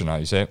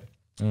productionize it,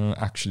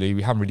 actually,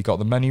 we haven't really got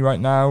the money right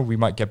now. We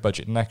might get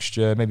budget next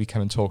year. Maybe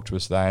come and talk to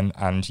us then.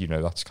 And,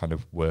 that's kind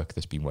of work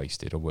that's been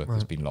wasted or work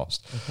that's been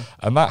lost. Okay.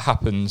 And that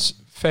happens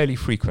fairly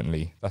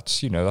frequently.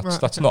 That's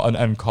not an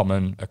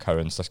uncommon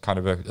occurrence. That's kind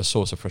of a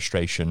source of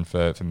frustration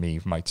for me,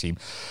 for my team.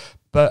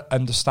 But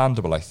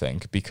understandable, I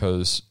think,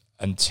 because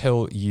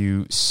until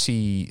you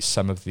see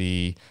some of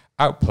the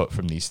output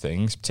from these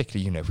things,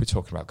 particularly, if we're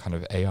talking about kind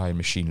of AI and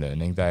machine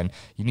learning, then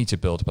you need to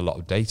build up a lot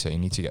of data. You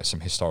need to get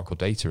some historical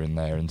data in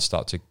there and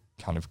start to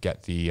kind of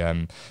get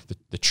the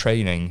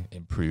training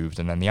improved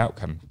and then the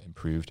outcome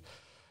improved.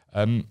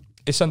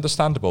 It's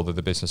understandable that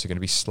the business are going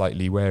to be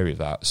slightly wary of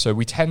that. So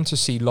we tend to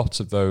see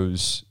lots of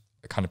those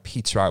kind of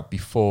peter out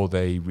before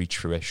they reach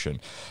fruition.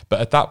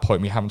 But at that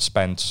point, we haven't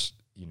spent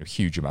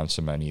huge amounts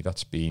of money.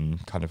 That's been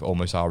kind of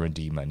almost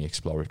R&D money,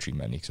 exploratory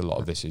money, because a lot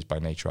of this is by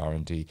nature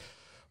R&D.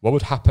 What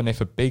would happen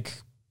if a big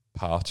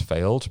part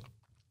failed?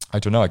 I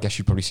don't know. I guess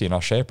you'd probably see in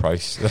our share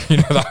price.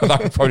 That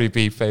would probably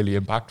be fairly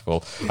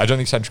impactful. I don't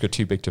think Centrica are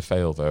too big to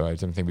fail, though. I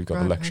don't think we've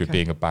got the luxury of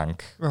being a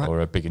bank or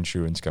a big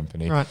insurance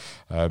company. Right.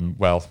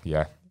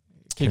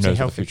 Keeps who knows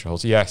you healthy. What the future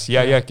holds? Yes,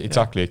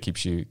 exactly. It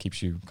keeps you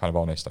kind of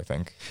honest, I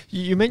think.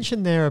 You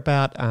mentioned there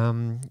about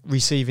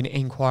receiving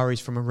inquiries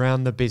from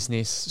around the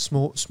business,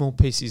 small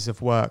pieces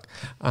of work,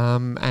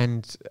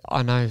 and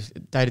I know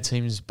data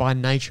teams by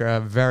nature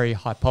are very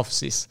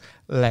hypothesis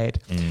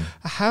led.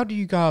 How do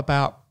you go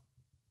about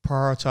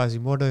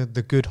prioritizing what are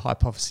the good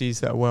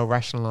hypotheses that are well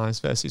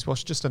rationalized versus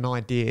what's just an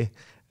idea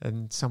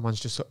and someone's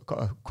just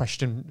got a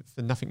question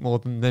for nothing more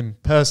than them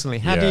personally?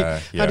 How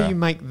do you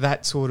make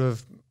that sort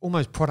of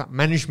almost product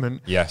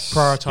management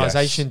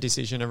prioritization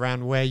decision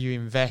around where you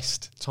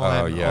invest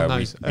time on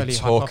those early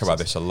hypotheses? We talk about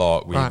this a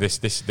lot.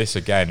 This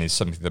again is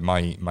something that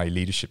my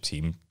leadership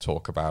team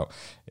talk about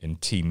in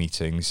team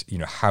meetings.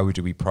 How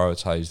do we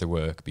prioritize the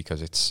work?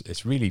 Because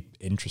it's really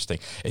interesting.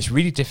 It's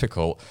really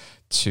difficult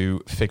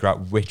to figure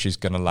out which is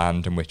going to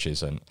land and which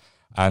isn't.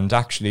 And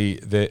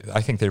actually,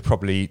 I think there are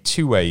probably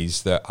two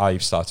ways that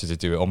I've started to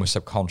do it almost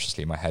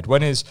subconsciously in my head.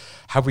 One is,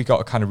 have we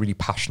got a kind of really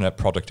passionate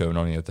product owner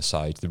on the other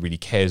side that really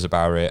cares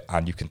about it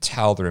and you can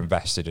tell they're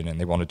invested in it and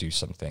they want to do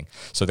something?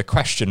 So the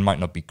question might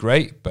not be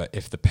great, but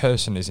if the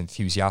person is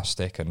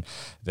enthusiastic and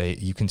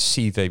you can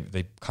see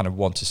they kind of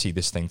want to see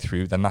this thing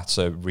through, then that's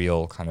a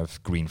real kind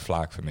of green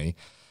flag for me.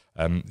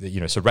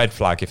 So red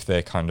flag if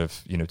they kind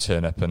of,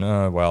 turn up and,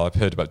 I've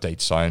heard about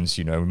data science,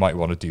 we might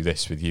want to do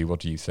this with you. What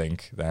do you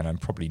think? Then I'm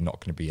probably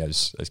not going to be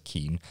as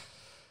keen.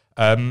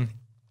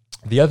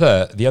 The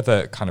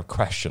other kind of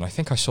question, I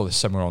think I saw this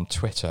somewhere on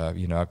Twitter,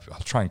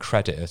 I'll try and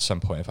credit it at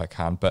some point if I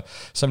can, but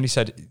somebody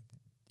said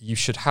you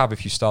should have,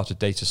 if you start a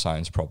data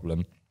science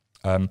problem,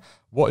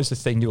 what is the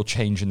thing you'll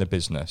change in the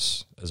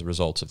business as a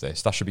result of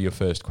this? That should be your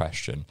first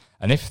question.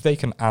 And if they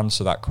can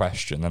answer that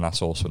question, then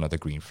that's also another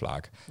green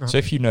flag. Uh-huh. So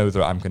if you know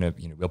that I'm going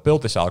to, we'll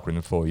build this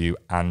algorithm for you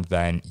and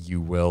then you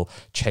will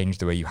change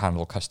the way you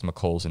handle customer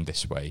calls in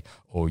this way,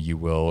 or you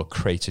will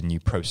create a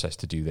new process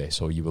to do this,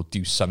 or you will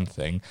do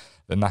something,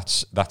 then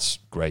that's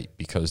great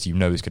because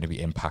it's going to be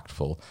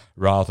impactful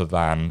rather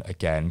than,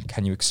 again,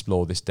 can you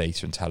explore this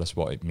data and tell us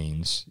what it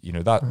means?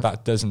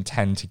 That doesn't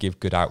tend to give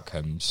good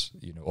outcomes,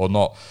 or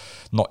not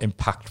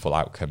impactful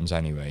outcomes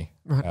anyway.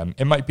 Right.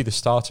 It might be the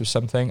start of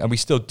something, and we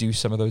still do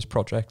some of those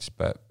projects,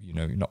 but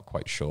you're not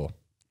quite sure.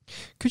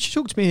 Could you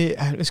talk to me?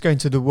 Let's go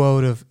into the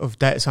world of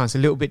data science a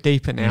little bit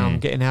deeper now. I'm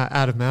getting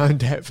out of my own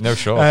depth. No,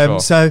 sure.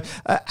 So,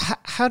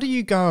 how do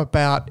you go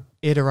about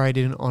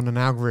iterating on an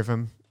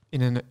algorithm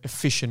in an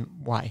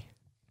efficient way?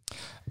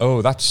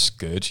 Oh, that's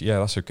good. Yeah,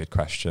 that's a good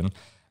question.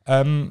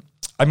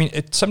 I mean,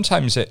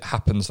 sometimes it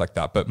happens like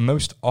that, but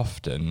most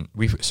often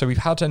we've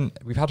had an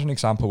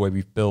example where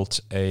we've built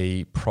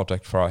a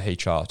product for our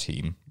HR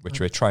team, which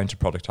we're trying to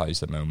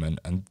productize at the moment,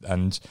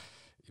 and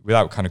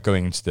without kind of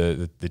going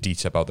into the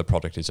detail about the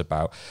product is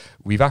about,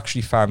 we've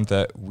actually found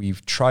that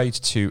we've tried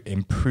to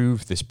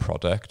improve this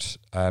product,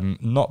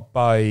 not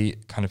by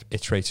kind of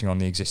iterating on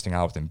the existing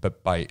algorithm,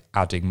 but by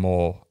adding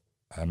more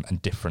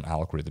and different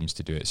algorithms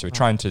to do it. So we're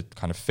trying to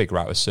kind of figure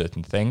out a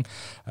certain thing,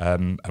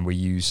 and we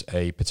use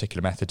a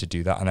particular method to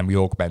do that, and then we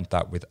augment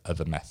that with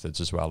other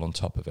methods as well on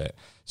top of it.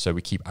 So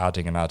we keep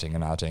adding and adding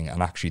and adding,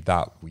 and actually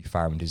that we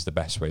found is the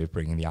best way of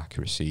bringing the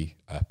accuracy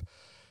up.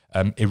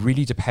 It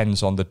really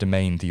depends on the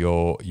domain that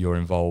you're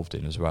involved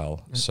in as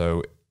well.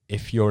 So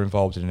if you're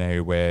involved in an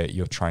area where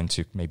you're trying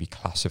to maybe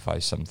classify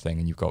something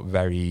and you've got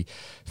very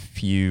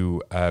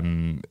few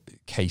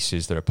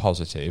cases that are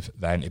positive,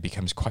 then it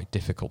becomes quite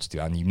difficult to do,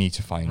 and you need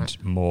to find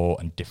more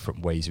and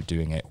different ways of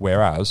doing it.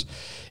 Whereas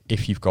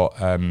if you've got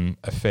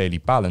a fairly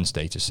balanced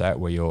data set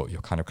where you're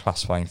kind of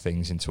classifying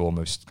things into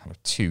almost kind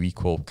of two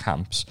equal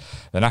camps,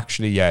 then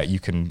actually, you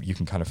can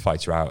kind of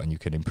fight it out and you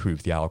can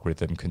improve the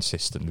algorithm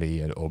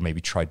consistently, or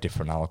maybe try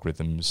different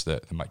algorithms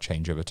that might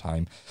change over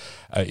time.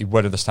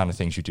 One of the standard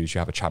things you do is you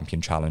have a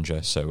champion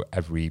challenger. So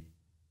every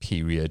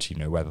period,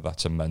 whether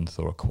that's a month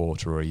or a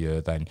quarter or a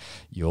year, then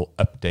you'll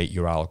update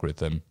your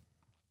algorithm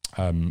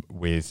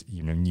with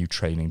new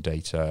training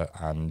data,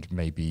 and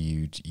maybe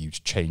you'd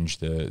change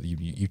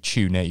you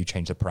tune it, you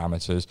change the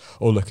parameters,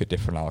 or look at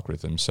different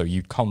algorithms. So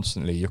you're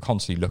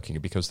constantly looking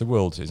at, because the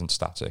world isn't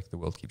static, the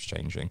world keeps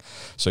changing.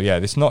 So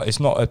it's not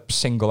a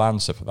single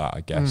answer for that,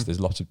 I guess. There's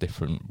lots of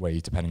different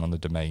ways depending on the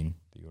domain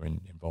that you're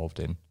involved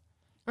in.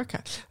 Okay.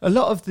 A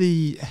lot of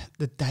the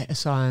data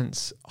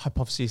science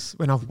hypothesis,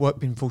 when I've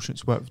been fortunate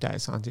to work with data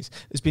scientists,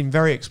 it's been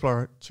very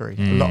exploratory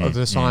a lot of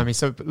the time.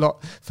 So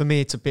for me,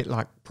 it's a bit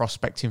like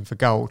prospecting for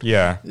gold.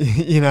 Yeah.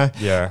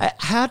 Yeah.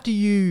 How do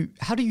you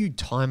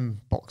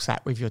time box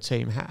that with your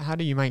team? How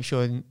do you make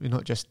sure you're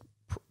not just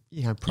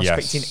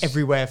prospecting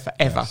everywhere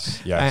forever?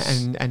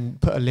 Yes. And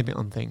put a limit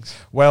on things?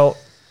 Well,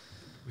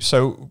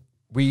 so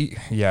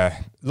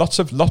lots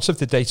of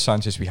the data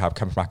scientists we have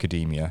come from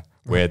academia,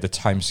 where the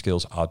time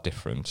scales are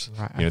different.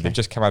 Right, they've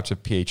just come out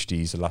of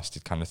PhDs that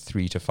lasted kind of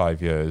 3 to 5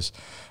 years,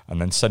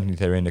 and then suddenly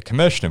they're in a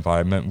commercial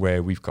environment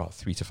where we've got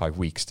 3 to 5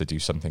 weeks to do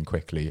something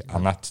quickly,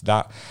 and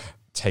that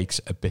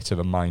takes a bit of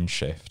a mind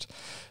shift.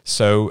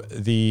 So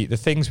the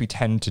things we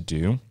tend to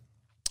do,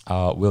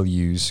 we'll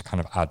use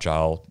kind of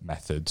agile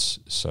methods.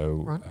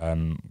 So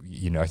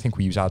I think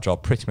we use agile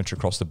pretty much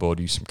across the board.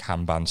 Use some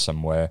Kanban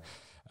somewhere.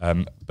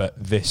 But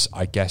this,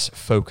 I guess,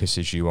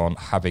 focuses you on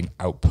having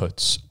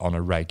outputs on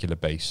a regular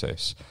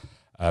basis.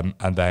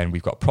 And then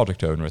we've got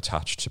product owner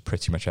attached to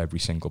pretty much every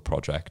single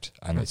project.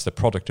 And it's the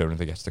product owner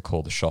that gets to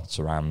call the shots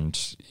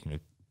around,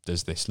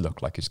 does this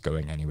look like it's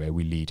going anywhere? Are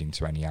we leading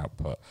to any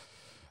output?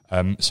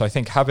 So I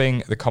think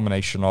having the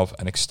combination of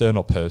an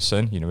external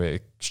person,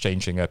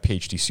 exchanging a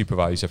PhD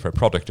supervisor for a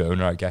product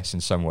owner, I guess, in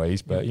some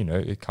ways, but,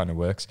 it kind of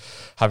works.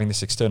 Having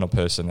this external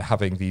person,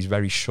 having these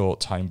very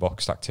short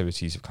time-boxed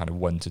activities of kind of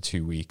 1 to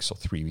 2 weeks or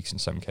 3 weeks in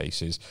some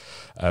cases,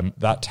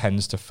 that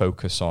tends to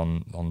focus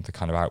on the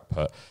kind of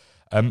output.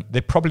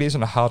 There probably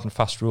isn't a hard and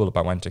fast rule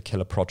about when to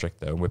kill a project,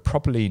 though, and we're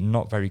probably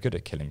not very good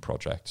at killing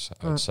projects,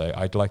 I would say.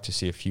 I'd like to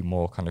see a few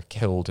more kind of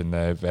killed in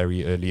their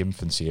very early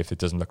infancy if it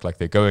doesn't look like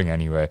they're going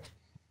anywhere.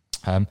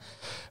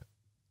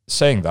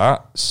 Saying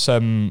that,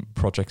 some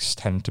projects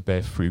tend to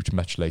bear fruit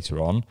much later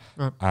on,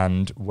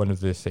 and one of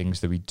the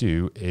things that we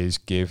do is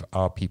give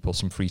our people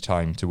some free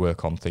time to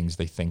work on things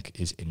they think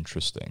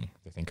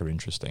are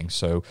interesting.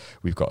 So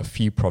we've got a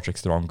few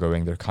projects that are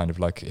ongoing. They're kind of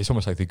like, it's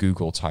almost like the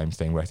Google time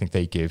thing, where I think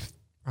they give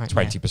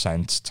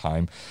 20%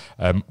 time.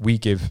 We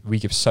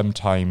give some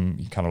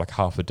time, kind of like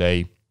half a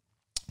day,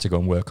 to go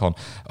and work on,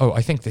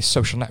 I think this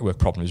social network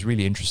problem is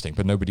really interesting,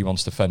 but nobody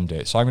wants to fund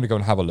it. So I'm going to go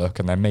and have a look,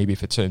 and then maybe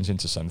if it turns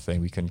into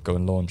something, we can go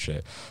and launch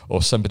it.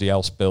 Or somebody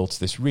else built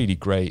this really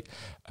great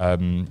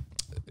kind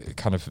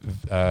of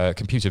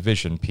computer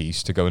vision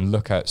piece to go and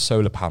look at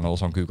solar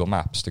panels on Google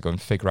Maps, to go and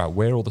figure out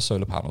where are all the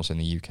solar panels in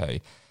the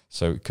UK.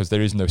 So, because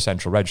there is no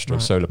central register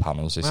of solar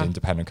panels, it's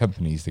independent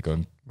companies that go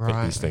and pick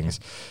these things.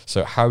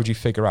 So how do you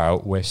figure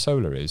out where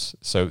solar is?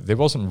 So there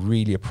wasn't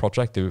really a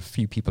project. There were a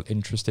few people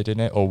interested in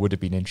it, or would have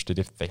been interested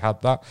if they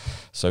had that.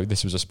 So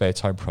this was a spare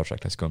time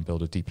project. Let's go and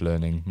build a deep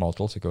learning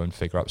model to go and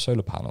figure out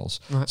solar panels.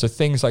 So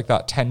things like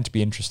that tend to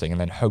be interesting, and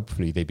then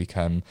hopefully they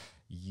become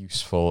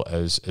useful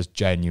as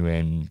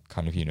genuine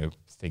kind of,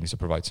 things that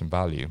provide some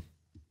value.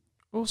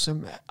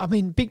 Awesome. I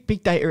mean,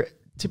 big data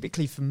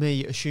typically for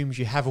me assumes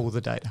you have all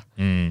the data.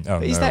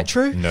 Is that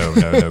true? No,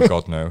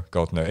 God no.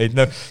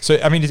 So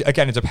I mean,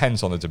 again, it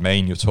depends on the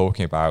domain you're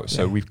talking about.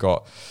 So we've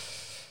got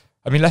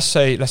I mean, let's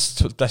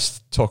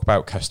talk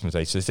about customer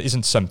data. This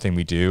isn't something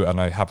we do,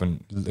 and I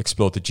haven't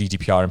explored the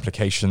GDPR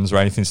implications or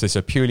anything. So this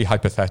is purely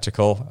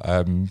hypothetical.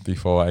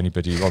 Before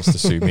anybody wants to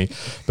sue me,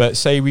 but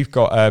say we've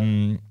got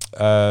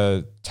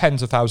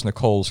tens of thousands of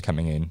calls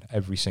coming in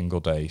every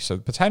single day. So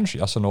potentially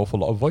that's an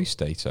awful lot of voice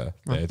data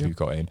that we've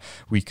got in.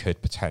 We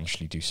could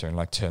potentially do something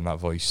like turn that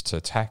voice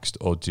to text,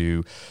 or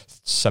do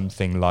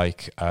something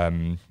like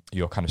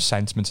your kind of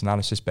sentiment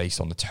analysis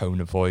based on the tone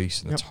of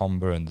voice and the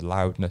timbre and the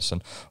loudness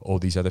and all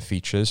these other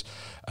features.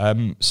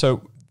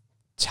 So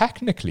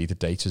technically the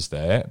data's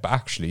there, but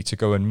actually to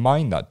go and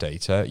mine that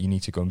data, you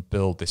need to go and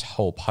build this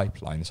whole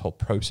pipeline, this whole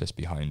process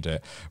behind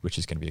it, which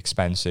is going to be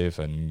expensive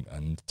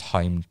and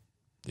time.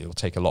 It'll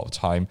take a lot of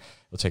time.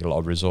 It'll take a lot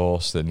of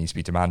resource. There needs to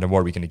be demand. And what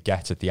are we going to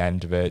get at the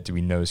end of it? Do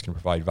we know it's going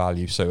to provide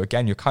value? So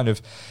again,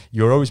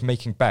 you're always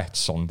making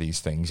bets on these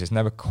things. It's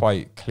never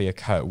quite clear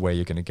cut where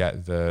you're going to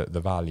get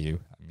the value.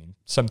 I mean,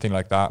 something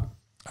like that.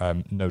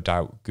 No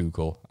doubt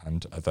Google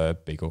and other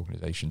big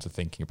organizations are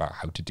thinking about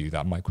how to do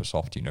that.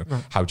 Microsoft,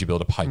 how do you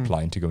build a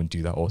pipeline to go and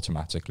do that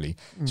automatically?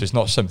 So it's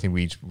not something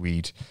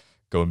we'd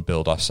go and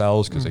build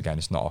ourselves, because again,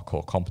 it's not our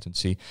core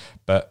competency.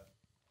 But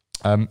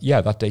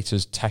that data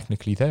is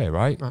technically there,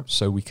 right?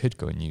 So we could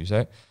go and use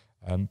it.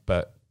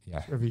 But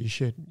yeah. Whether you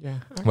should, yeah.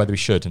 Okay. Whether we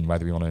should and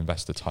whether we want to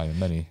invest the time and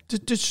money.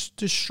 Does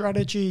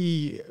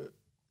strategy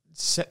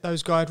set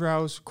those guide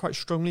rails quite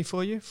strongly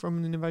for you from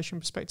an innovation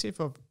perspective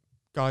of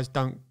guys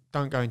don't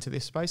go into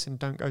this space and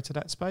don't go to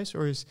that space,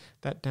 or is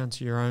that down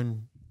to your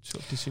own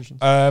sort of decisions?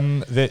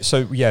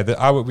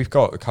 We've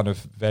got kind of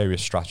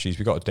various strategies.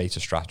 We've got a data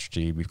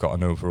strategy. We've got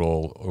an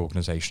overall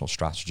organizational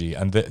strategy,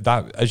 and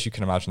that, as you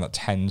can imagine, that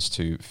tends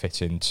to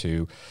fit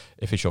into,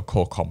 if it's your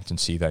core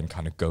competency, then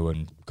kind of go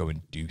and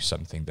do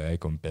something there,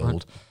 go and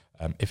build.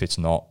 Right. If it's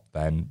not,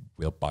 then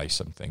we'll buy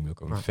something. We'll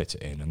go and fit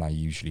it in, and that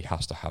usually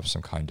has to have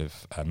some kind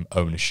of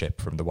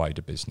ownership from the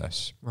wider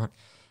business. Right.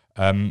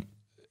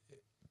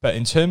 But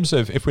in terms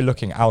of, if we're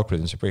looking at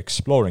algorithms, if we're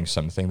exploring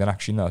something, then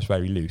actually no, it's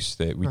very loose.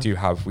 That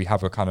we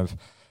have a kind of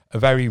a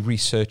very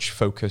research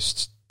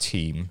focused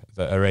team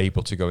that are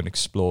able to go and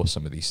explore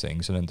some of these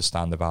things and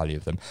understand the value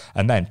of them,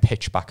 and then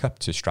pitch back up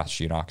to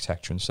strategy and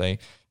architecture and say,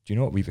 do you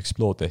know what, we've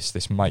explored this.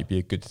 This might be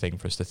a good thing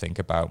for us to think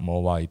about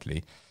more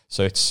widely.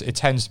 So it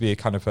tends to be a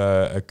kind of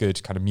a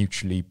good kind of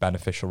mutually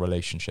beneficial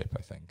relationship,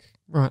 I think.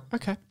 Right.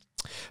 Okay.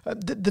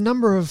 The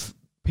number of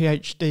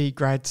PhD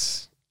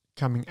grads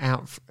coming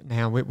out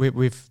now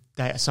with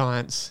data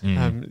science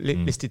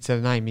listed to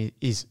the name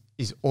is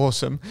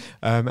awesome,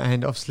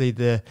 and obviously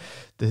the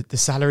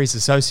salaries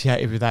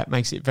associated with that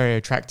makes it very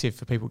attractive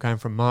for people going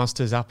from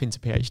masters up into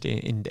PhD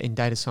in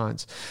data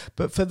science.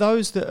 But for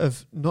those that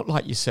have, not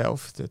like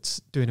yourself, that's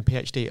doing a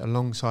PhD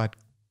alongside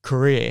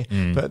career,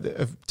 but that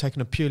have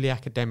taken a purely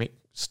academic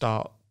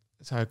start,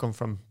 so I've gone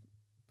from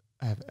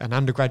an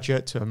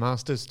undergraduate to a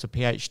master's to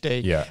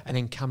PhD, and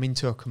then come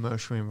into a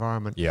commercial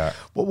environment. Yeah.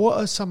 What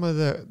are some of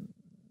the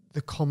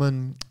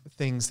common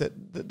things that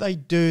they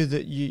do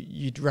that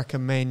you'd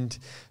recommend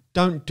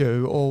don't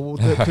do, or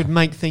that could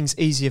make things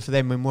easier for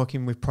them when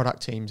working with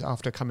product teams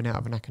after coming out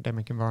of an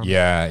academic environment?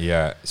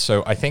 Yeah.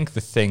 So I think the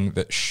thing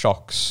that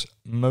shocks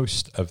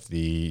most of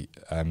the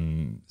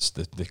kind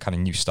of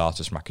new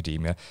starters from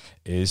academia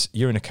is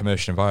you're in a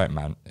commercial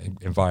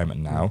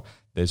environment now.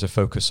 There's a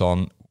focus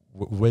on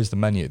where's the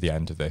money at the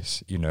end of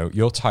this?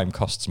 Your time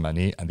costs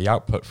money, and the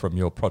output from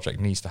your project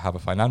needs to have a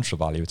financial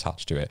value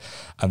attached to it.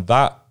 And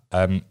that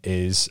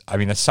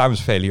it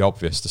sounds fairly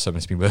obvious to someone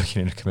who's been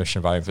working in a commercial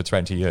environment for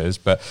 20 years,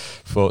 but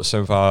for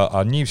some of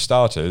our new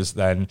starters,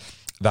 then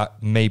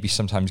that maybe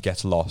sometimes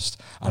gets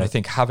lost. And I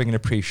think having an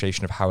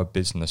appreciation of how a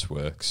business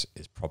works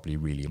is probably a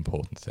really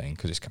important thing,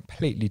 because it's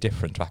completely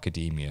different to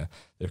academia.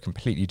 There are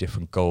completely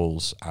different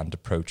goals and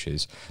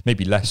approaches,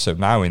 maybe less so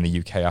now in the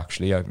UK,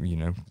 actually.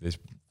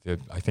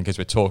 I think as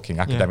we're talking,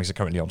 academics are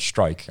currently on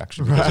strike,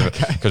 actually,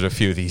 because of a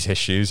few of these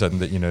issues,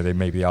 and that they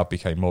maybe are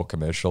becoming more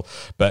commercial.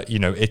 But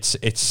it's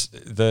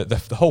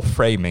the whole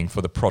framing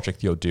for the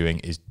project you're doing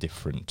is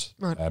different,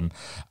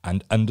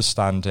 and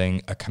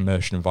understanding a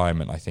commercial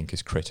environment, I think,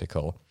 is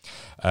critical.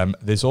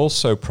 There's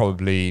also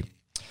probably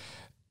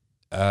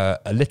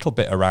a little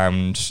bit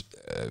around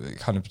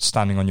kind of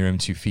standing on your own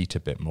 2 feet a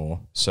bit more.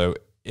 So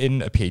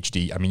in a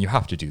PhD, you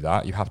have to do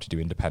that. You have to do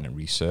independent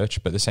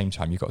research, but at the same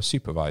time, you've got a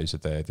supervisor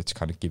there that's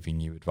kind of giving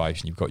you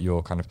advice, and you've got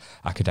your kind of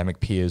academic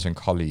peers and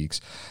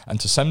colleagues. And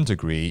to some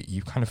degree,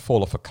 you kind of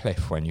fall off a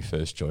cliff when you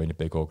first join a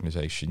big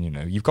organization.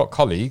 You've got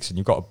colleagues and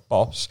you've got a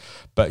boss,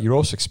 but you're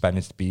also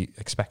expected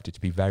to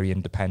be very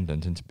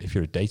independent. And if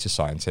you're a data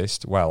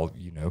scientist, well,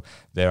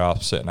 there are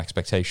certain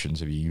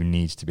expectations of you. You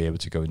need to be able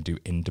to go and do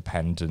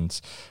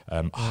independent,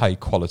 high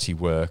quality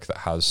work that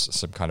has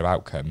some kind of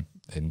outcome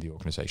in the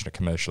organization, a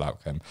commercial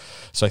outcome.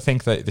 So I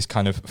think that this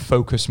kind of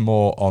focus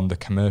more on the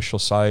commercial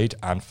side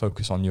and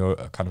focus on your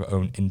kind of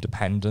own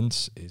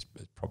independence is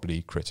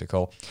probably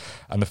critical.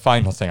 And the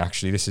final thing,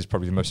 actually, this is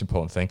probably the most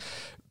important thing,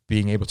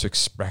 being able to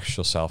express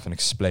yourself and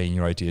explain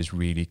your ideas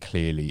really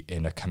clearly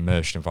in a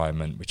commercial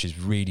environment, which is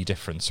really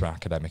different to an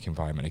academic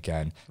environment.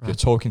 Again, if you're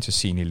talking to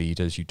senior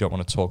leaders, you don't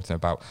want to talk to them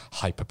about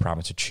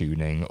hyperparameter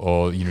tuning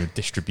or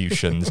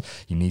distributions.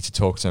 You need to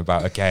talk to them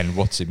about, again,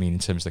 what's it mean in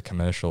terms of the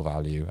commercial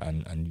value,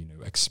 and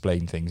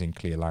explain things in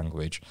clear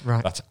language.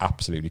 Right. That's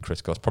absolutely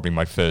critical. It's probably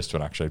my first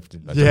one, actually.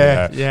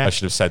 Yeah. I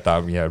should have said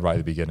that right at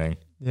the beginning.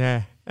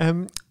 Yeah.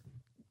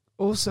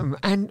 Awesome.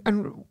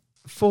 And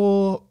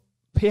for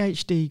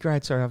PhD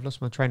grads, sorry, I've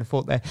lost my train of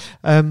thought there.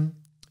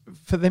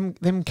 For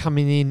them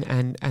coming in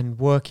and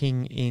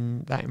working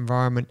in that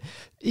environment,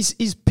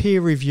 is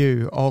peer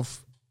review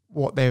of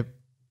what they're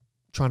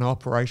trying to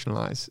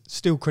operationalize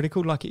still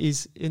critical, like it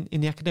is in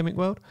the academic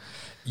world?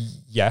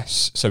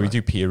 Yes. So we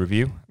do peer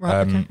review.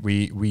 Right, okay.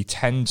 We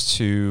tend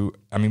to,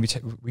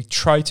 we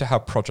try to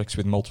have projects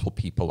with multiple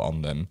people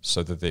on them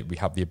so that we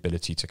have the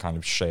ability to kind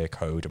of share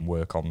code and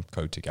work on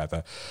code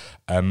together.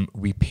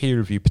 We peer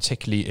review,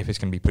 particularly if it's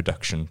going to be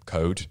production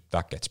code,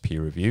 that gets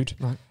peer reviewed.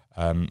 Right.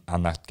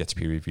 And that gets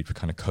peer reviewed for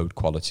kind of code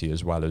quality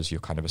as well as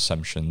your kind of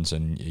assumptions,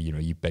 and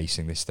you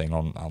basing this thing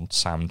on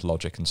sound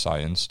logic and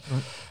science.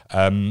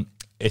 Right.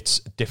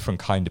 It's a different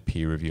kind of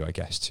peer review, I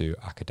guess, to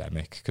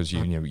academic, because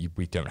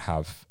we don't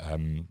have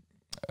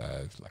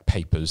like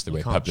papers that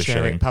we're publishing.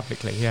 Share it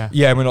publicly, yeah.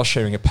 Yeah, we're not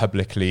sharing it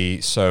publicly,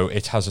 so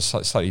it has a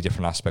slightly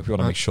different aspect. We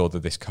want to make sure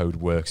that this code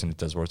works and it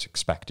does what it's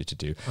expected to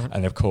do. Right.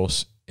 And of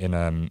course, in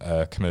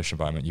a commercial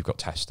environment, you've got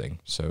testing,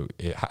 so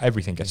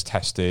everything gets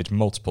tested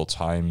multiple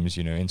times.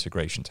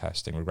 Integration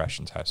testing,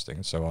 regression testing,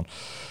 and so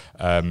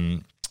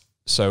on.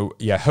 So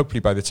yeah, hopefully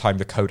by the time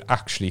the code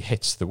actually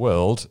hits the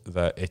world,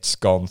 that it's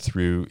gone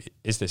through,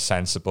 is this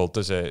sensible?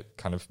 Does it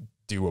kind of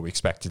do what we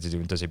expect it to do?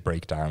 And does it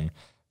break down?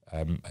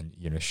 And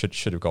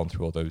should have gone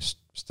through all those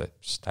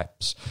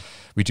steps.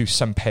 We do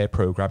some pair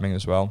programming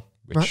as well,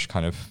 which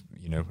kind of,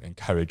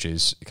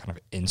 encourages kind of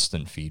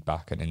instant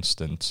feedback and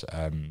instant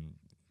kind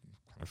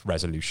of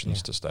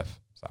resolutions to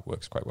stuff. So that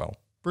works quite well.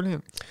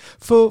 Brilliant.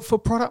 For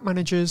product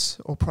managers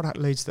or product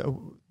leads that are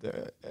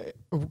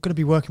going to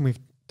be working with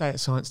data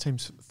science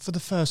teams for the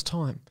first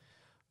time,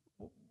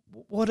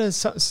 what are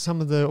some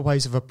of the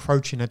ways of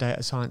approaching a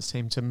data science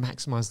team to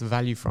maximize the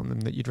value from them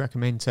that you'd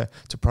recommend to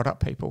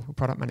product people,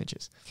 product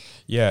managers?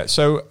 Yeah,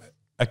 so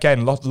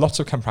again, lots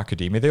of come from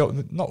academia.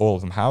 Not all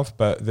of them have,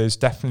 but there's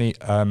definitely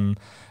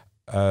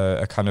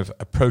a kind of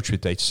approach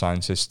with data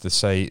scientists to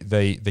say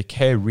they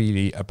care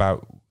really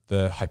about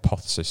the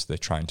hypothesis they're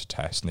trying to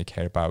test, and they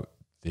care about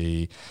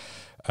the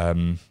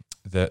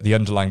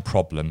underlying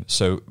problem.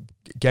 So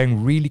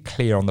getting really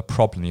clear on the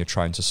problem you're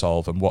trying to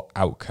solve and what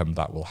outcome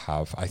that will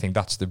have. I think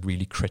that's the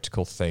really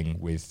critical thing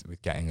with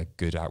getting a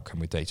good outcome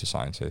with data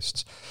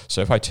scientists. So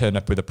if I turn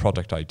up with a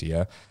product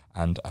idea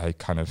and I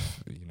kind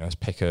of, let's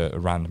pick a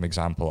random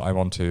example. I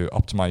want to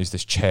optimize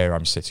this chair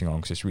I'm sitting on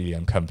because it's really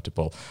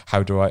uncomfortable.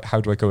 How do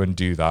I go and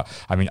do that?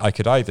 I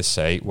could either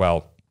say,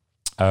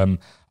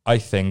 I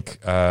think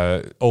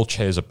all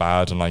chairs are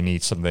bad and I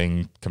need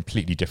something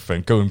completely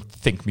different. Go and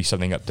think me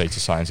something up, data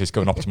scientists.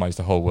 Go and optimize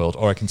the whole world.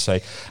 Or I can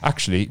say,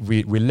 actually,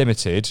 we're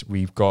limited.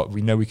 We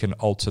know we can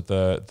alter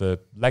the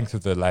length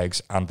of the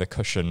legs and the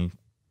cushion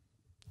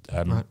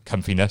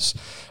comfiness.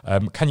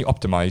 Can you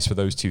optimize for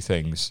those two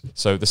things?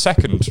 So the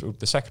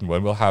second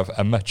one will have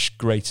a much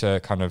greater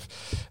kind of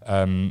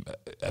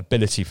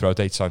ability for our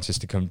data scientists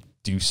to come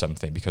do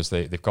something, because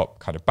they've got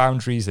kind of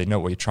boundaries. They know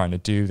what you're trying to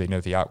do. They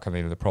know the outcome.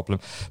 They know the problem.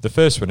 The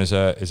first one is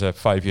a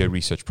 5-year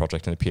research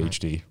project and a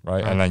PhD,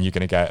 right? And then you're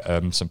going to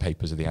get some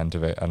papers at the end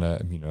of it and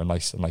a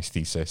nice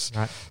thesis,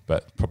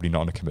 but probably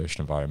not in a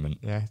commercial environment.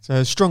 Yeah, so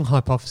a strong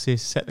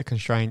hypothesis, set the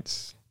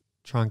constraints,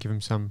 try and give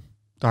them some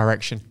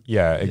direction.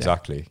 Yeah,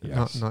 exactly. Yeah.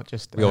 Yes. Not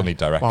just we all need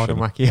direction. Wild and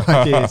wacky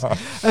ideas.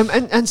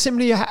 And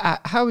similarly,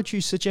 how would you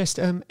suggest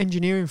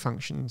engineering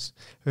functions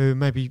who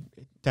maybe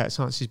data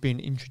science is being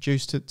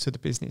introduced to the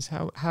business?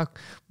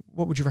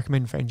 What would you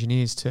recommend for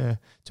engineers to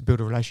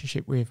build a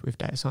relationship with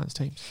data science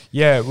teams?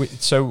 Yeah,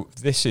 so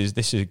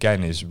this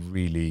again is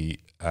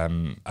really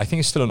I think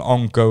it's still an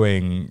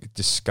ongoing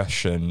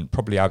discussion,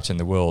 probably out in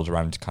the world,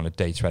 around kind of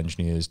data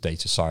engineers,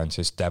 data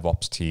scientists,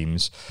 DevOps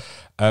teams.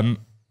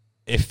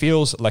 It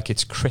feels like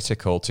it's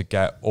critical to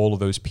get all of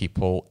those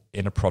people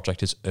in a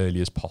project as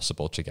early as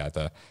possible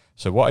together.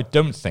 So what I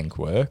don't think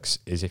works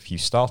is if you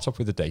start off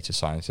with a data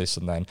scientist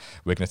and then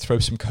we're going to throw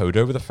some code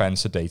over the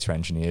fence to data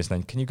engineers, and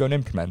then can you go and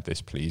implement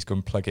this, please? Go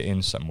and plug it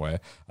in somewhere.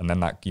 And then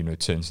that,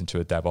 turns into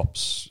a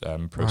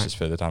DevOps process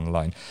further down the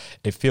line.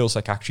 It feels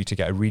like actually to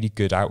get a really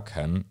good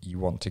outcome, you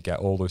want to get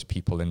all those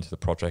people into the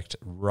project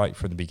right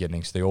from the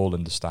beginning so they all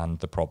understand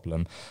the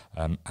problem.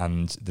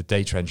 And the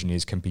data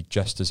engineers can be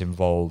just as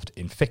involved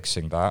in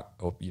fixing that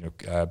or,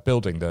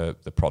 building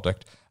the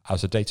product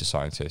as a data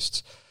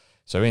scientists.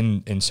 So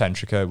in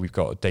Centrica, we've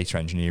got data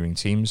engineering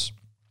teams.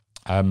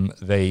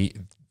 They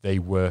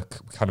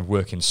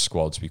work in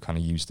squads. We kind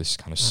of use this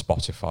kind of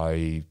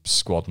Spotify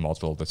squad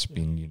model that's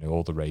been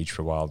all the rage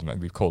for a while.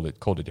 And we've called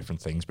it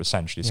different things, but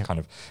essentially it's kind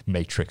of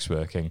matrix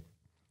working.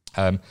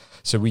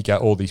 So we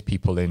get all these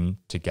people in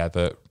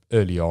together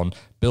early on,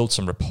 build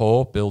some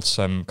rapport, build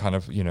some kind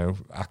of,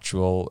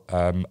 actual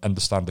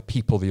understand the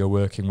people that you're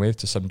working with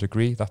to some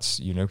degree. That's,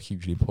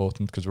 hugely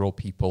important, because we're all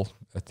people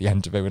at the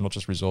end of it. We're not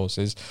just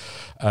resources.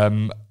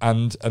 And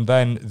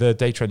then the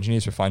data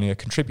engineers we're finding are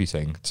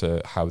contributing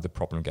to how the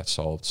problem gets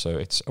solved. So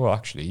it's, well,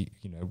 actually,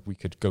 we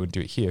could go and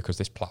do it here because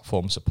this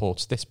platform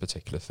supports this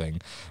particular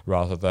thing,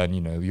 rather than,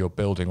 you're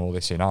building all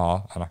this in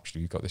R and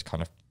actually you've got this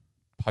kind of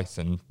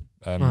Python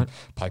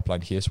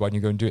pipeline here. So why don't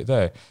you go and do it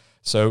there?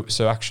 So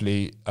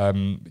actually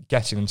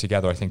getting them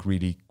together, I think,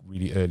 really,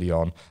 really early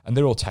on, and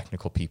they're all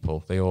technical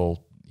people. They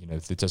all,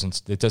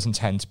 there doesn't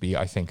tend to be,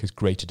 I think, as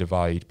great a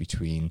divide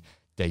between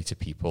data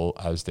people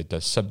as there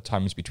does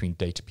sometimes between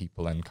data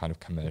people and kind of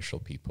commercial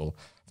people.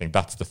 I think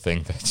that's the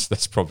thing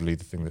that's probably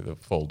the thing that will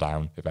fall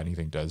down if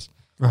anything does.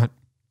 Right.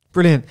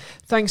 Brilliant.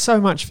 Thanks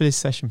so much for this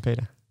session,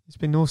 Peter. It's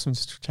been awesome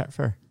to chat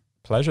through.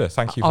 Pleasure.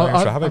 Thank you very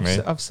much for having me.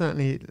 I've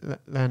certainly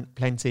learned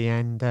plenty,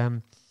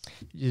 and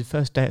you're the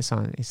first data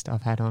scientist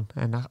I've had on,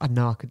 and I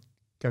know I could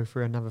go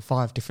through another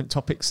 5 different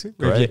topics with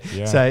Great, you.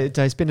 yeah. So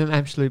it's been an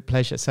absolute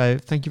pleasure. So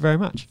thank you very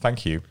much.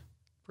 Thank you.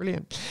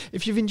 Brilliant.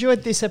 If you've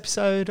enjoyed this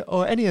episode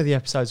or any of the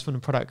episodes from the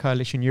Product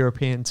Coalition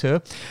European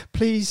Tour,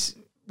 please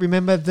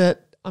remember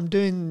that I'm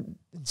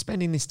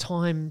spending this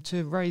time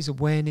to raise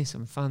awareness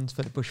and funds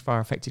for the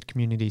bushfire affected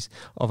communities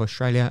of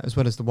Australia, as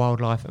well as the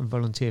wildlife and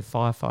volunteer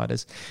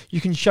firefighters.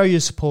 You can show your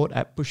support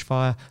at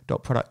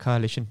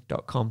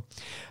bushfire.productcoalition.com.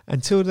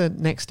 Until the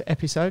next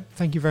episode,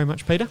 thank you very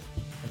much, Peter.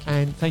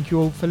 And thank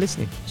you all for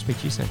listening. Speak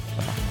to you soon.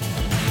 Bye-bye.